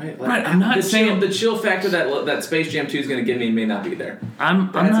 Right? Like, Right, I'm not saying... the chill factor that Space Jam 2 is going to give me may not be there.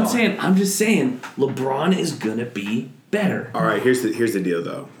 I'm just saying LeBron is going to be better. All right, here's the deal,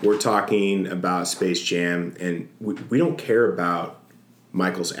 though. We're talking about Space Jam, and we don't care about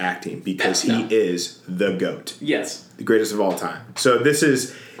Michael's acting because he is the GOAT. Yes. The greatest of all time. So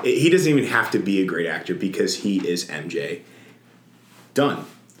he doesn't even have to be a great actor because he is MJ. Done.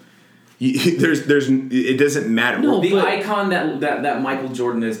 It doesn't matter. No, the icon that Michael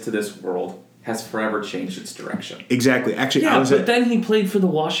Jordan is to this world has forever changed its direction. Exactly. Actually, then he played for the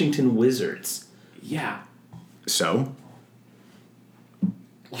Washington Wizards. Yeah. So?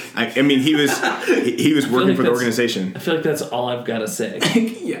 I mean, he was working for the organization. I feel like that's all I've got to say.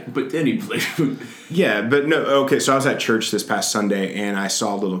 Yeah, but then he played. Yeah, but no. Okay, so I was at church this past Sunday, and I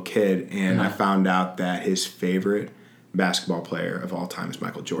saw a little kid, and I found out that his favorite basketball player of all time is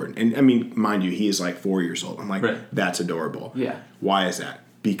Michael Jordan. And I mean, mind you, he is like 4 years old. I'm like, That's adorable. Yeah. Why is that?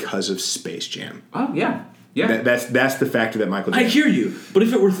 Because of Space Jam. Oh yeah, yeah. That's the factor that Michael Jordan. I hear you, but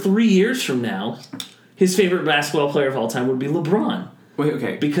if it were 3 years from now, his favorite basketball player of all time would be LeBron. Wait,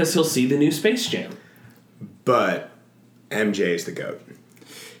 okay. Because he'll see the new Space Jam. But MJ is the GOAT.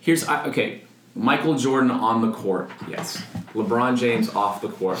 Michael Jordan on the court, yes. LeBron James off the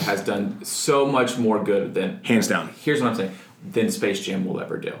court has done so much more good than... Hands down. Here's what I'm saying. Than Space Jam will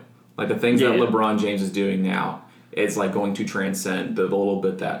ever do. Like, the things that LeBron James is doing now, it's like going to transcend the little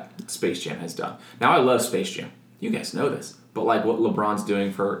bit that Space Jam has done. Now, I love Space Jam. You guys know this. But, like, what LeBron's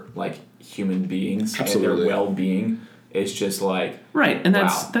doing for, like, human beings and their well-being... It's just like... Right, and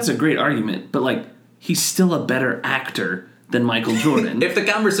that's a great argument, but, like, he's still a better actor than Michael Jordan. If the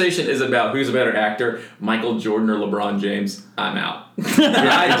conversation is about who's a better actor, Michael Jordan or LeBron James, I'm out.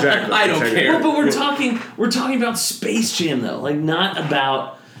 Yeah, exactly. I don't care. Well, but we're talking about Space Jam, though, like, not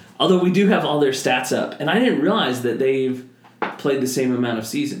about... Although we do have all their stats up, and I didn't realize that they've played the same amount of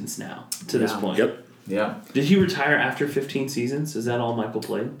seasons now, to this point. Yep. Yeah. Did he retire after 15 seasons? Is that all Michael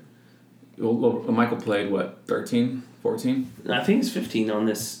played? Well, Michael played, what, 13? 14? I think it's 15 on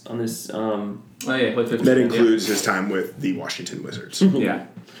this. Oh, yeah, he played 15. That includes his time with the Washington Wizards. Yeah.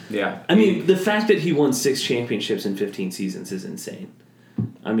 Yeah. I mean, the fact that he won 6 championships in 15 seasons is insane.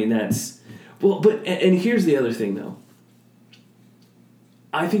 I mean, that's... Well, but... And here's the other thing, though.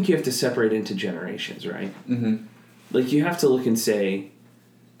 I think you have to separate into generations, right? Mm-hmm. Like, you have to look and say...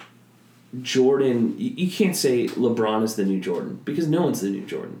 Jordan... You can't say LeBron is the new Jordan, because no one's the new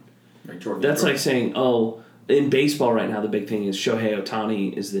Jordan. Like Jordan. That's like saying, in baseball right now, the big thing is Shohei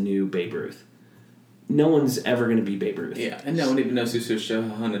Ohtani is the new Babe Ruth. No one's ever going to be Babe Ruth. Yeah, and no one even knows who Shohei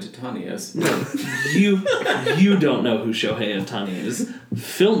Ohtani is. No, you don't know who Shohei Ohtani is.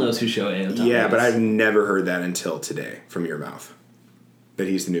 Phil knows who Shohei Ohtani is. Yeah, but I've never heard that until today from your mouth. That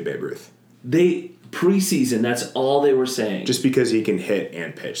he's the new Babe Ruth. Preseason, that's all they were saying. Just because he can hit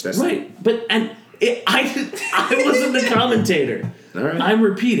and pitch. That's right, I wasn't the commentator. All right. I'm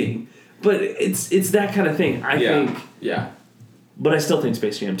repeating. But it's that kind of thing. I think. Yeah. But I still think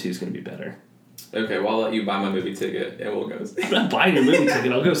Space Jam 2 is going to be better. Okay, well, I'll let you buy my movie ticket and we'll go see it. I'm not buying your movie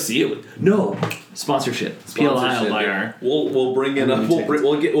ticket. I'll go see it. No. Sponsorship. PLI will buy our... We'll bring in a...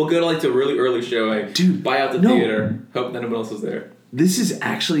 We'll go to like a really early showing. Dude. Buy out the theater. Hope none else is there. This is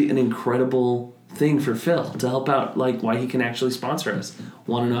actually an incredible thing for Phil to help out, like, why he can actually sponsor us.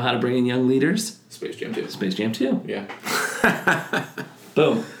 Want to know how to bring in young leaders? Space Jam 2. Space Jam 2. Yeah.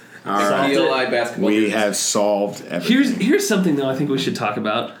 Boom. All right. PLI basketball. We have solved everything. Here's something, though, I think we should talk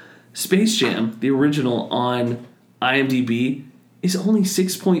about. Space Jam, the original on IMDb, is only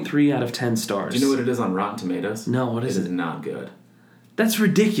 6.3 out of 10 stars. Do you know what it is on Rotten Tomatoes? No, what is it? It is not good. That's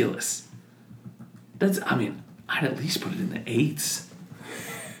ridiculous. I'd at least put it in the 8s.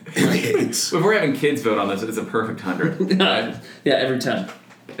 If we're having kids vote on this, it's a perfect 100. Yeah, every time.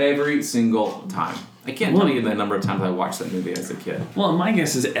 Every single time. I can't tell you the number of times I watched that movie as a kid. Well, my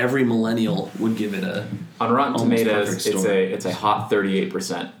guess is every millennial would give it a... On Rotten Tomatoes, it's a hot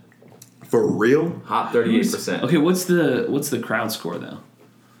 38%. For real? Hot 38%. Okay, what's the crowd score though?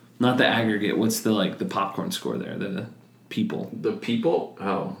 Not the aggregate. What's the popcorn score there? The people. The people?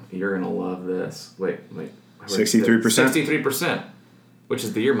 Oh, you're gonna love this. Wait. 63%. 63%, which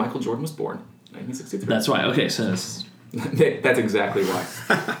is the year Michael Jordan was born, 1963. That's why. Okay, so that's exactly why.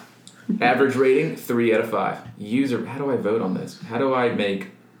 Average rating 3 out of 5. User. How do I vote on this? How do I make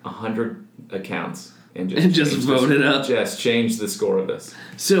 100 accounts and just change vote it up. Just change the score of this.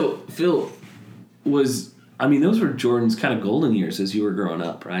 So Phil those were Jordan's kind of golden years as you were growing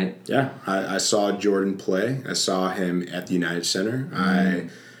up, right? Yeah, I saw Jordan play. I saw him at the United Center. I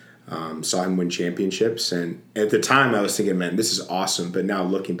saw him win championships. And at the time, I was thinking, man, this is awesome. But now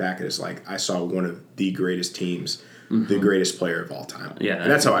looking back, it's like I saw one of the greatest teams, the greatest player of all time. Yeah,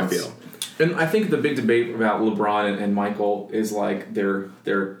 and that's how I feel. And I think the big debate about LeBron and Michael is like their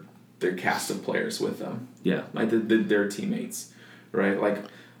cast of players with them. Yeah. Like their teammates, right? Like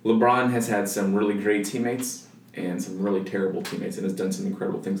LeBron has had some really great teammates and some really terrible teammates and has done some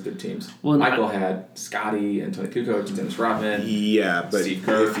incredible things with their teams. Well, Michael had Scotty and Tony Kukoc and Dennis Rodman. Yeah, but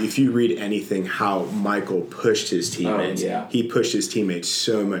if you read anything how Michael pushed his teammates, he pushed his teammates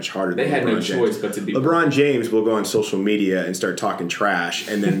so much harder they than had LeBron no choice James. but to be LeBron James will go on social media and start talking trash,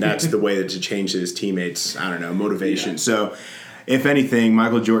 and then that's the way to change his teammates, I don't know, motivation. Yeah. So, if anything,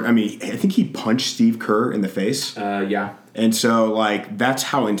 Michael Jordan, I think he punched Steve Kerr in the face. Yeah. And so, like, that's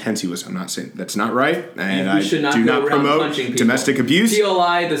how intense he was. I'm not saying that's not right, and I do not promote domestic abuse.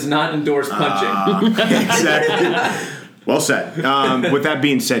 PLI does not endorse punching. Exactly. Well said. With that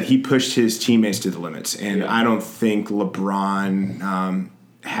being said, he pushed his teammates to the limits, and I don't think LeBron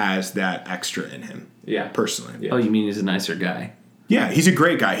has that extra in him. Yeah, personally. Yeah. Oh, you mean he's a nicer guy? Yeah, he's a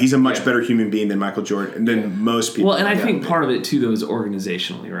great guy. He's a much better human being than Michael Jordan, than most people. Well, and I think part of it too, though, is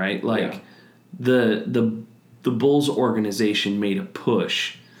organizationally, right? Like the Bulls organization made a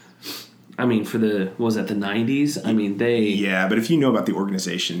push. I mean, for the 90s? I mean, they... Yeah, but if you know about the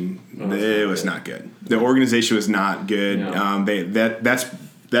organization, it was not good. The organization was not good. No. That's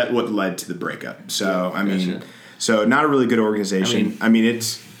what led to the breakup. So, I mean, so not a really good organization. I mean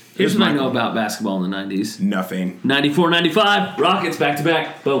it's... Here's what I know about basketball in the 90s. Nothing. 94, 95, Rockets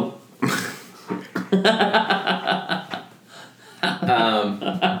back-to-back. Boom.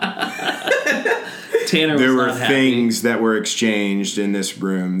 Tanner there was were not happy. Things that were exchanged in this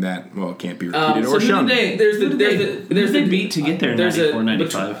room that can't be repeated or shown. There's the beat to get there in 94,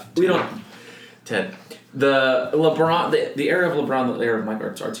 95. We don't... Ted. The LeBron, the era of LeBron, the era of Michael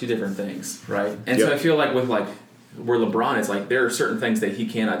are two different things, right? And so I feel like with where LeBron is there are certain things that he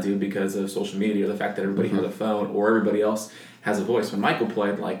cannot do because of social media, or the fact that everybody has a phone, or everybody else has a voice. When Michael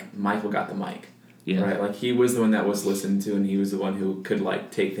played, Michael got the mic, right? He was the one that was listened to, and he was the one who could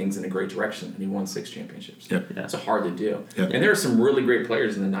take things in a great direction, and he won 6 championships. Yep. It's hard to do. Yep. And there are some really great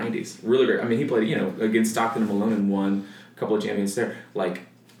players in the 90s, really great. I mean, he played against Stockton and Malone and won a couple of champions there.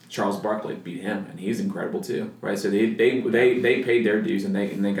 Charles Barkley beat him, and he's incredible too, right? So they paid their dues, and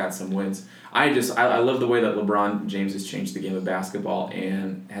they got some wins. I love the way that LeBron James has changed the game of basketball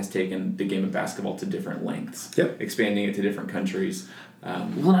and has taken the game of basketball to different lengths, expanding it to different countries.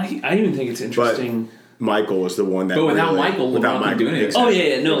 Well, I even think it's interesting. But Michael was the one that. But without Michael, LeBron couldn't do anything. Exactly. Oh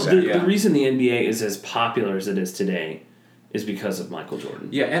yeah. No, exactly. The reason the NBA is as popular as it is today is because of Michael Jordan.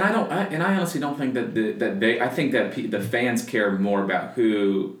 Yeah, and I honestly don't think I think that the fans care more about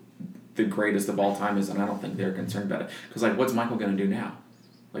who the greatest of all time is, and I don't think they're concerned about it. Because what's Michael going to do now?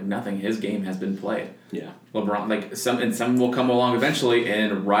 Nothing. His game has been played. Yeah. LeBron, some will come along eventually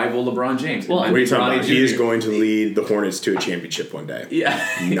and rival LeBron James. Well, what are you talking about? He is going to lead the Hornets to a championship one day. Yeah.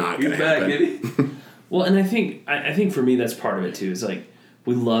 Not going to happen. Well, and I think for me that's part of it too. Is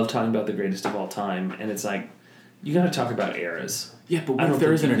we love talking about the greatest of all time, and it's you got to talk about eras. Yeah, but what if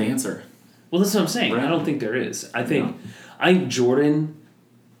there isn't an answer? Well, that's what I'm saying. Right. I don't think there is. I think Jordan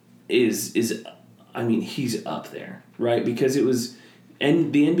is he's up there, right? Because it was.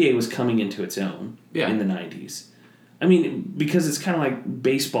 And the NBA was coming into its own in the 90s. I mean, because it's kind of like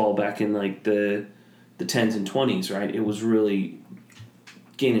baseball back in the 10s and 20s, right? It was really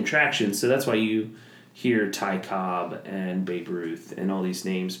gaining traction. So that's why you hear Ty Cobb and Babe Ruth and all these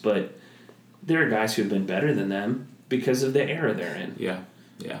names. But there are guys who have been better than them because of the era they're in. Yeah,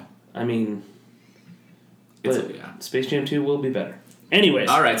 yeah. I mean, Space Jam 2 will be better. Anyways.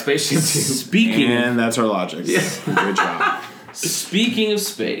 All right, Space Jam 2. Speaking. And that's our logic. Yeah. Good job. Speaking of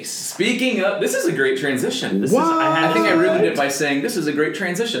space. This is a great transition. I think I ruined it by saying this is a great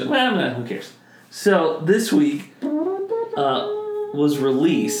transition. Well, who cares? So this week was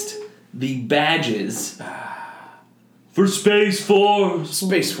released the badges for Space Force.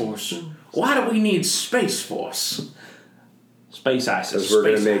 Space Force. Why do we need Space Force? Space ISIS. Because we're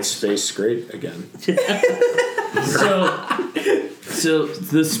going to make space great again. So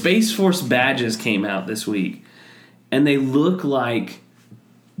the Space Force badges came out this week. And they look like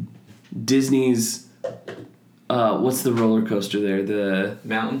Disney's, what's the roller coaster there? The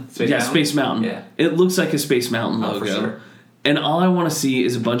Mountain? Space Mountain. Yeah. It looks like a Space Mountain logo. For sure. And all I want to see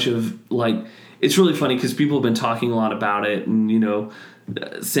is a bunch of, it's really funny because people have been talking a lot about it. And,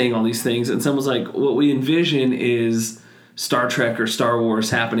 saying all these things, and someone's like, what we envision is Star Trek or Star Wars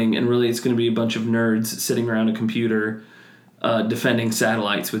happening, and really it's going to be a bunch of nerds sitting around a computer defending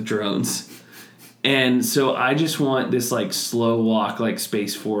satellites with drones. And so I just want this like slow walk, like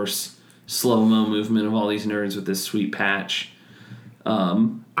Space Force, slow-mo movement of all these nerds with this sweet patch.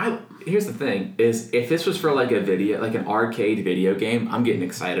 Here's the thing, is if this was for like a video, like an arcade video game, I'm getting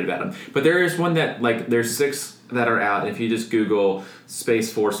excited about them. But there is one that, like, there's 6 that are out, and if you just Google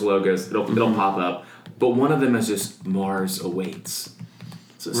Space Force logos, it'll pop up. But one of them is just Mars Awaits.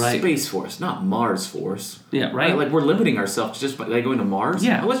 So Space Force, not Mars Force. Yeah, right. Like, we're limiting ourselves just by going to Mars.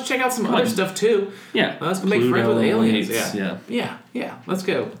 Yeah. Well, let's check out some other stuff, too. Yeah. Let's go make friends with aliens. Yeah. Yeah. Let's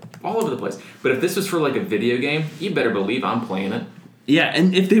go. All over the place. But if this was for, like, a video game, you better believe I'm playing it. Yeah,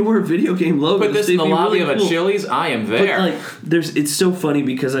 and if they were video game logos, put this in the lobby of a Chili's, I am there. But like, it's so funny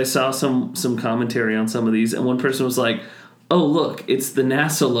because I saw some commentary on some of these, and one person was like, "Oh, look, it's the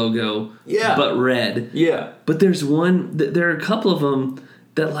NASA logo, but red." Yeah. But there's one. There are a couple of them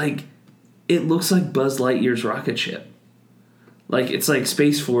that like, it looks like Buzz Lightyear's rocket ship. Like it's like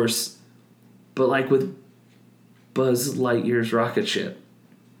Space Force, but like with Buzz Lightyear's rocket ship.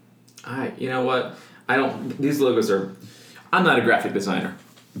 You know what? These logos are. I'm not a graphic designer.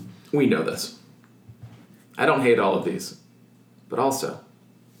 We know this. I don't hate all of these. But also,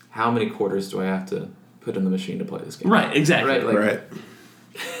 how many quarters do I have to put in the machine to play this game? Right, exactly. Right.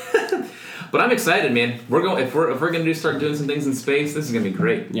 But I'm excited, man. We're going if we're gonna start doing some things in space, this is gonna be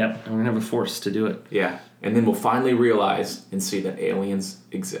great. Yep, and we're gonna have a force to do it. Yeah. And then we'll finally realize and see that aliens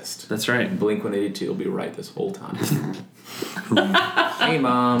exist. That's right. And Blink-182 will be right this whole time. Hey,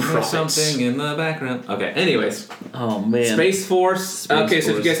 Mom, there's something in the background. Okay, anyways. Oh, man. Space Force. So if you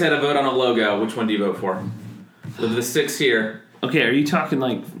Force. guys had to vote on a logo, which one do you vote for? Of the 6 here. Okay, are you talking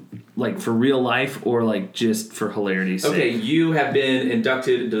like for real life or like just for hilarity's sake? Okay, you have been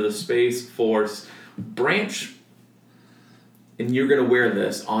inducted into the Space Force branch, and you're going to wear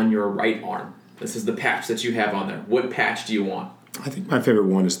this on your right arm. This is the patch that you have on there. What patch do you want? I think my favorite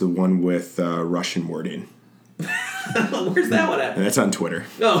one is the one with Russian wording. Where's that one at? And that's on Twitter.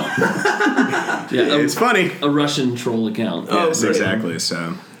 Oh. Yeah, It's funny. a Russian troll account. Yes, exactly.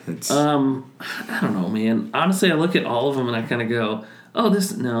 So it's I don't know, man. Honestly, I look at all of them and I kind of go, "Oh,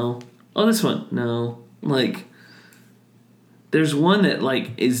 this no. Oh, this one no." Like, there's one that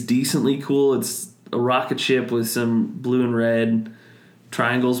like is decently cool. It's a rocket ship with some blue and red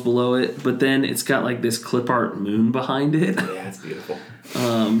triangles below it, but then it's got like this clip art moon behind it. Yeah, it's beautiful.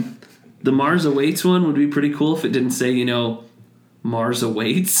 The Mars Awaits one would be pretty cool if it didn't say, Mars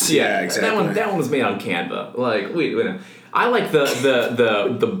Awaits. Yeah, exactly. That one was made on Canva. Like, wait. I like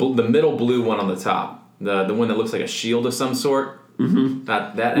the middle blue one on the top. The one that looks like a shield of some sort. Mm-hmm.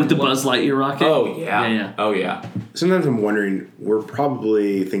 That with the Buzz Lightyear rocket. Oh yeah. Yeah. Oh yeah. Sometimes I'm wondering, we're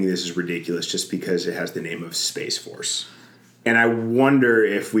probably thinking this is ridiculous just because it has the name of Space Force. And I wonder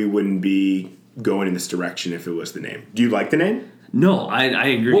if we wouldn't be going in this direction if it was the name. Do you like the name? No, I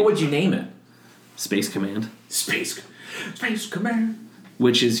agree. What would you name it? Space Command. Space Command.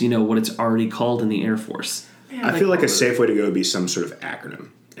 Which is, what it's already called in the Air Force. Man, I feel like a safe way to go would be some sort of acronym.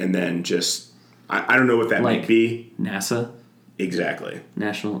 And then just, I don't know what that might be. NASA. Exactly.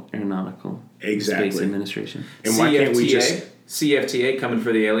 National Aeronautical Exactly. Space Administration. And why can't we just... CFTA coming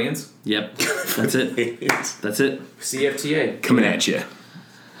for the aliens. Yep. That's it. That's it. CFTA. Coming at you.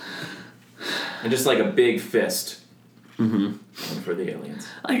 And just like a big fist. Mm-hmm. For the aliens.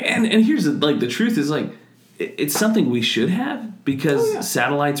 And here's the truth is it's something we should have because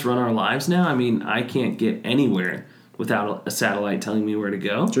satellites run our lives now. I mean, I can't get anywhere without a satellite telling me where to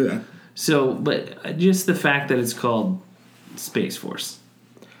go. True that. So, but just the fact that it's called Space Force.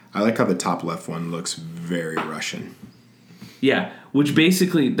 I like how the top left one looks very Russian. Yeah, which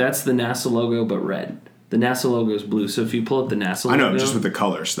basically that's the NASA logo but red. The NASA logo is blue. So if you pull up the NASA logo, I know, just with the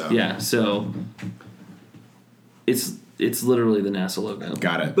colors though. Yeah, so it's literally the NASA logo.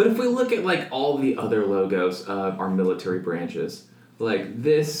 Got it. But if we look at all the other logos of our military branches,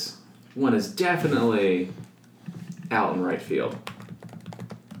 this one is definitely out in right field.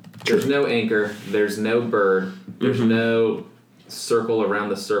 There's no anchor. There's no bird. There's no circle around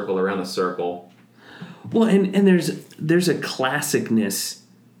the circle around the circle. Well, and there's a classicness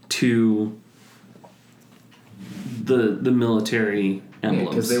to the military emblems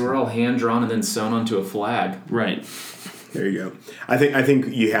because they were all hand drawn and then sewn onto a flag. Right. There you go. I think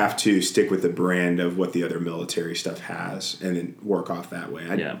you have to stick with the brand of what the other military stuff has and then work off that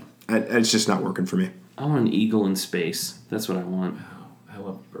way. It's just not working for me. I want an eagle in space. That's what I want. Oh,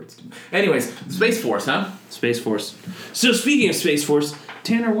 love birds too. Anyways, Space Force, huh? Space Force. So speaking of Space Force,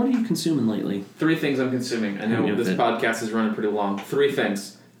 Tanner, what are you consuming lately? 3 things I'm consuming. I know Yeah, this fit. podcast is running pretty long. 3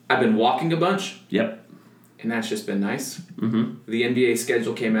 things. I've been walking a bunch, Yep. and that's just been nice. Mm-hmm. The NBA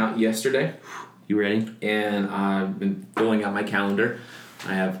schedule came out yesterday, You ready? and I've been filling out my calendar.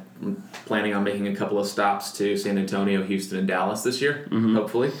 I'm planning on making a couple of stops to San Antonio, Houston, and Dallas this year,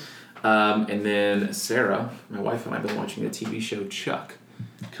 hopefully. And then Sarah, my wife, and I have been watching the TV show Chuck.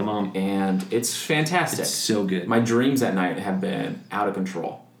 Come on. And it's fantastic. It's so good. My dreams at night have been out of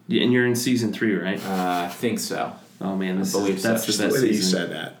control. Yeah, and you're in season 3, right? I think so. Oh man, I believe that's so. the The best way that you season.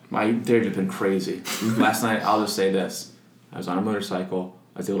 said that. They've just been crazy. Last night, I'll just say this. I was on a motorcycle.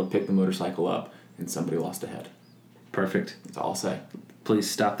 I was able to pick the motorcycle up, and somebody lost a head. Perfect. That's all I'll say. Please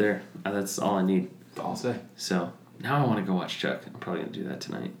stop there. That's all I need. That's all I'll say. So now I want to go watch Chuck. I'm probably gonna do that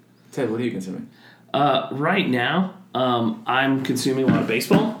tonight. Ted, what are you consuming? Right now, I'm consuming a lot of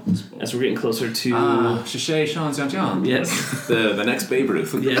baseball as we're getting closer to Shishay Sean Xiang. yes, The next Babe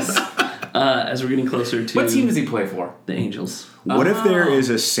Ruth. yes. As we're getting closer to What team does he play for? the Angels. What if there is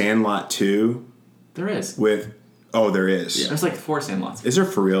a Sandlot 2 There is. with... Oh, there is. Yeah. There's like 4 Sandlots. Is there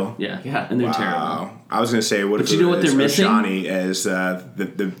for real? Yeah, Yeah. and they're terrible. Wow. I was going to say, what But if you know what they're missing? Oshani as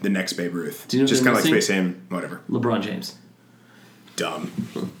the next Babe Ruth? Do you know what Just they're kind of like missing? Space Jam, whatever. LeBron James. Dumb.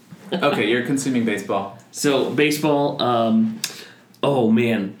 Okay, you're consuming baseball. So baseball. Oh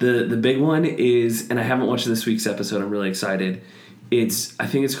man, the big one is, and I haven't watched this week's episode. I'm really excited. I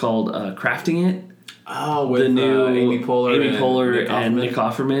think it's called Crafting It. Oh, with The new Amy Poehler, and Nick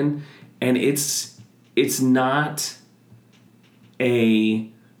Offerman, and it's not a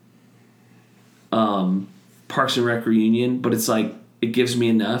Parks and Rec reunion, but it's like it gives me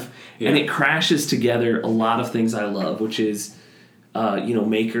enough, and it crashes together a lot of things I love, which is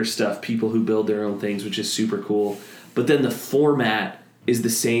maker stuff, people who build their own things, which is super cool. But then the format is the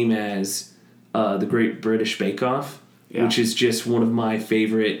same as the Great British Bake Off, which is just one of my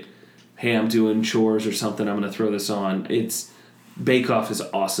favorite. Hey, I'm doing chores or something, I'm going to throw this on. Bake Off is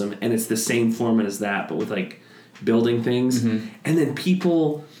awesome, and it's the same format as that, but with like building things. And then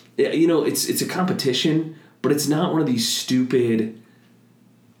people, it's a competition, but it's not one of these stupid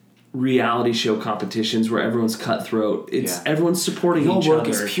reality show competitions where everyone's cutthroat. Everyone's supporting each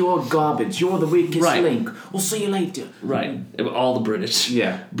other. pure garbage. You're the weakest Right. link. We'll see you later. Right, all the British.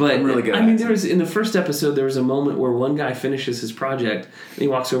 Yeah, but I'm really good at I mean, it. there was in the first episode there was a moment where one guy finishes his project and he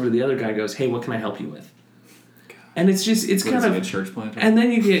walks over to the other guy and goes, "Hey, what can I help you with?" And it's kind of a church planter. and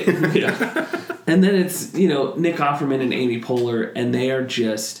then you get and then it's Nick Offerman and Amy Poehler, and they are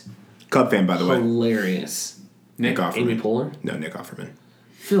just Cub fan, by the way. hilarious. Nick Offerman. Amy Poehler. No, Nick Offerman.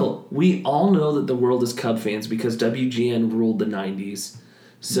 Phil, we all know that the world is Cub fans because WGN ruled the 90s.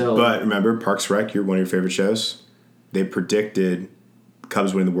 So, But remember, Parks Rec, one of your favorite shows? They predicted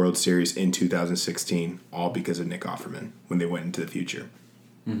Cubs winning the World Series in 2016, all because of Nick Offerman when they went into the future.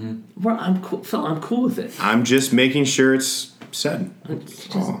 well, I'm cool. Phil, I'm cool with it. I'm just making sure it's said.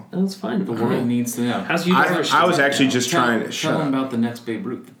 That's fine. The world needs to know. How's you? I was actually just trying to Tell shut them up. about the next Babe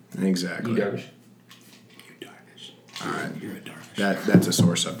Ruth. Exactly. You garbage. You darvish. All right. You're a darvish. That's a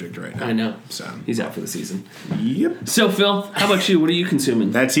sore subject right now. I know. So. He's out for the season. Yep. So, Phil, how about you? What are you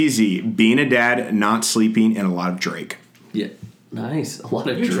consuming? That's easy. Being a dad, not sleeping, and a lot of Drake. Yeah. Nice. A lot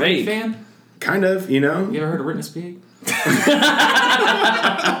of You a Drake. Drake fan? Kind of, You ever heard of Britney Spears?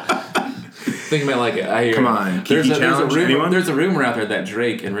 Think you might like it. I hear Come it. on, Kiki challenge, anyone? There's a rumor out there that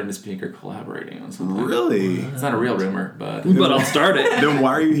Drake and Britney Spears are collaborating on something. Really? It's not a real rumor, but But I'll start it. Then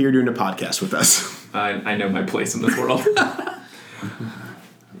why are you here doing a podcast with us? I know my place in this world.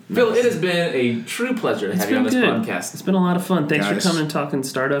 Phil, it has been a true pleasure to have you on this podcast. It's been a lot of fun. Thanks Guys. for coming and talking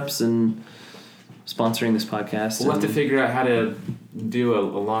startups and sponsoring this podcast. We'll have to figure out how to do a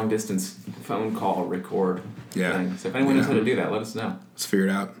long distance phone call record. Yeah. thing. So if anyone knows how to do that, let us know. Let's figure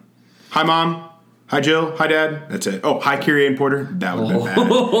it out. Hi, Mom. Hi, Jill. Hi, Dad. That's it. Oh, hi, Kyrie and Porter. That would have been bad.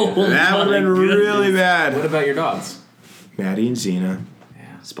 That would have been really What bad. about your dogs? Maddie and Xena.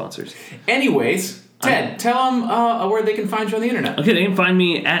 Sponsors. Anyways, Ted, tell them where they can find you on the internet. Okay, they can find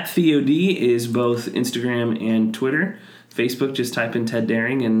me at TheoD is both Instagram and Twitter. Facebook, just type in Ted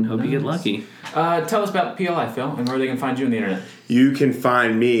Daring and hope you get lucky. Tell us about PLI, Phil, and where they can find you on the internet. You can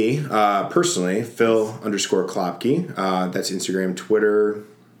find me personally, Phil_Klopke. That's Instagram, Twitter.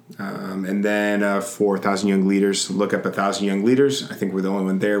 And then for 1,000 Young Leaders, look up 1,000 Young Leaders. I think we're the only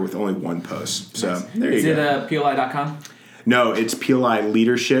one there with only one post. So there you go. Is it PLI.com? No, it's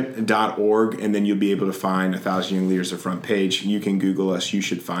PLIleadership.org, and then you'll be able to find 1,000 Young Leaders, the front page. You can Google us. You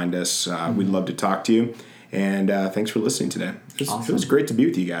should find us. We'd love to talk to you. And thanks for listening today. It was great to be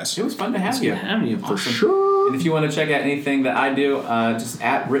with you guys. It was fun to have you. Having you. For sure. And if you want to check out anything that I do, just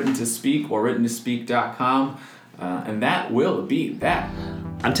at Written to Speak or writtentospeak.com. And that will be that.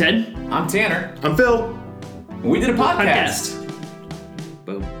 I'm Ted. I'm Tanner. I'm Phil. We did a podcast.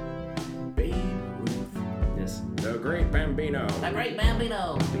 Boom. Babe Ruth. Yes. The Great Bambino. The Great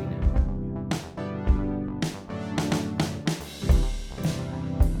Bambino.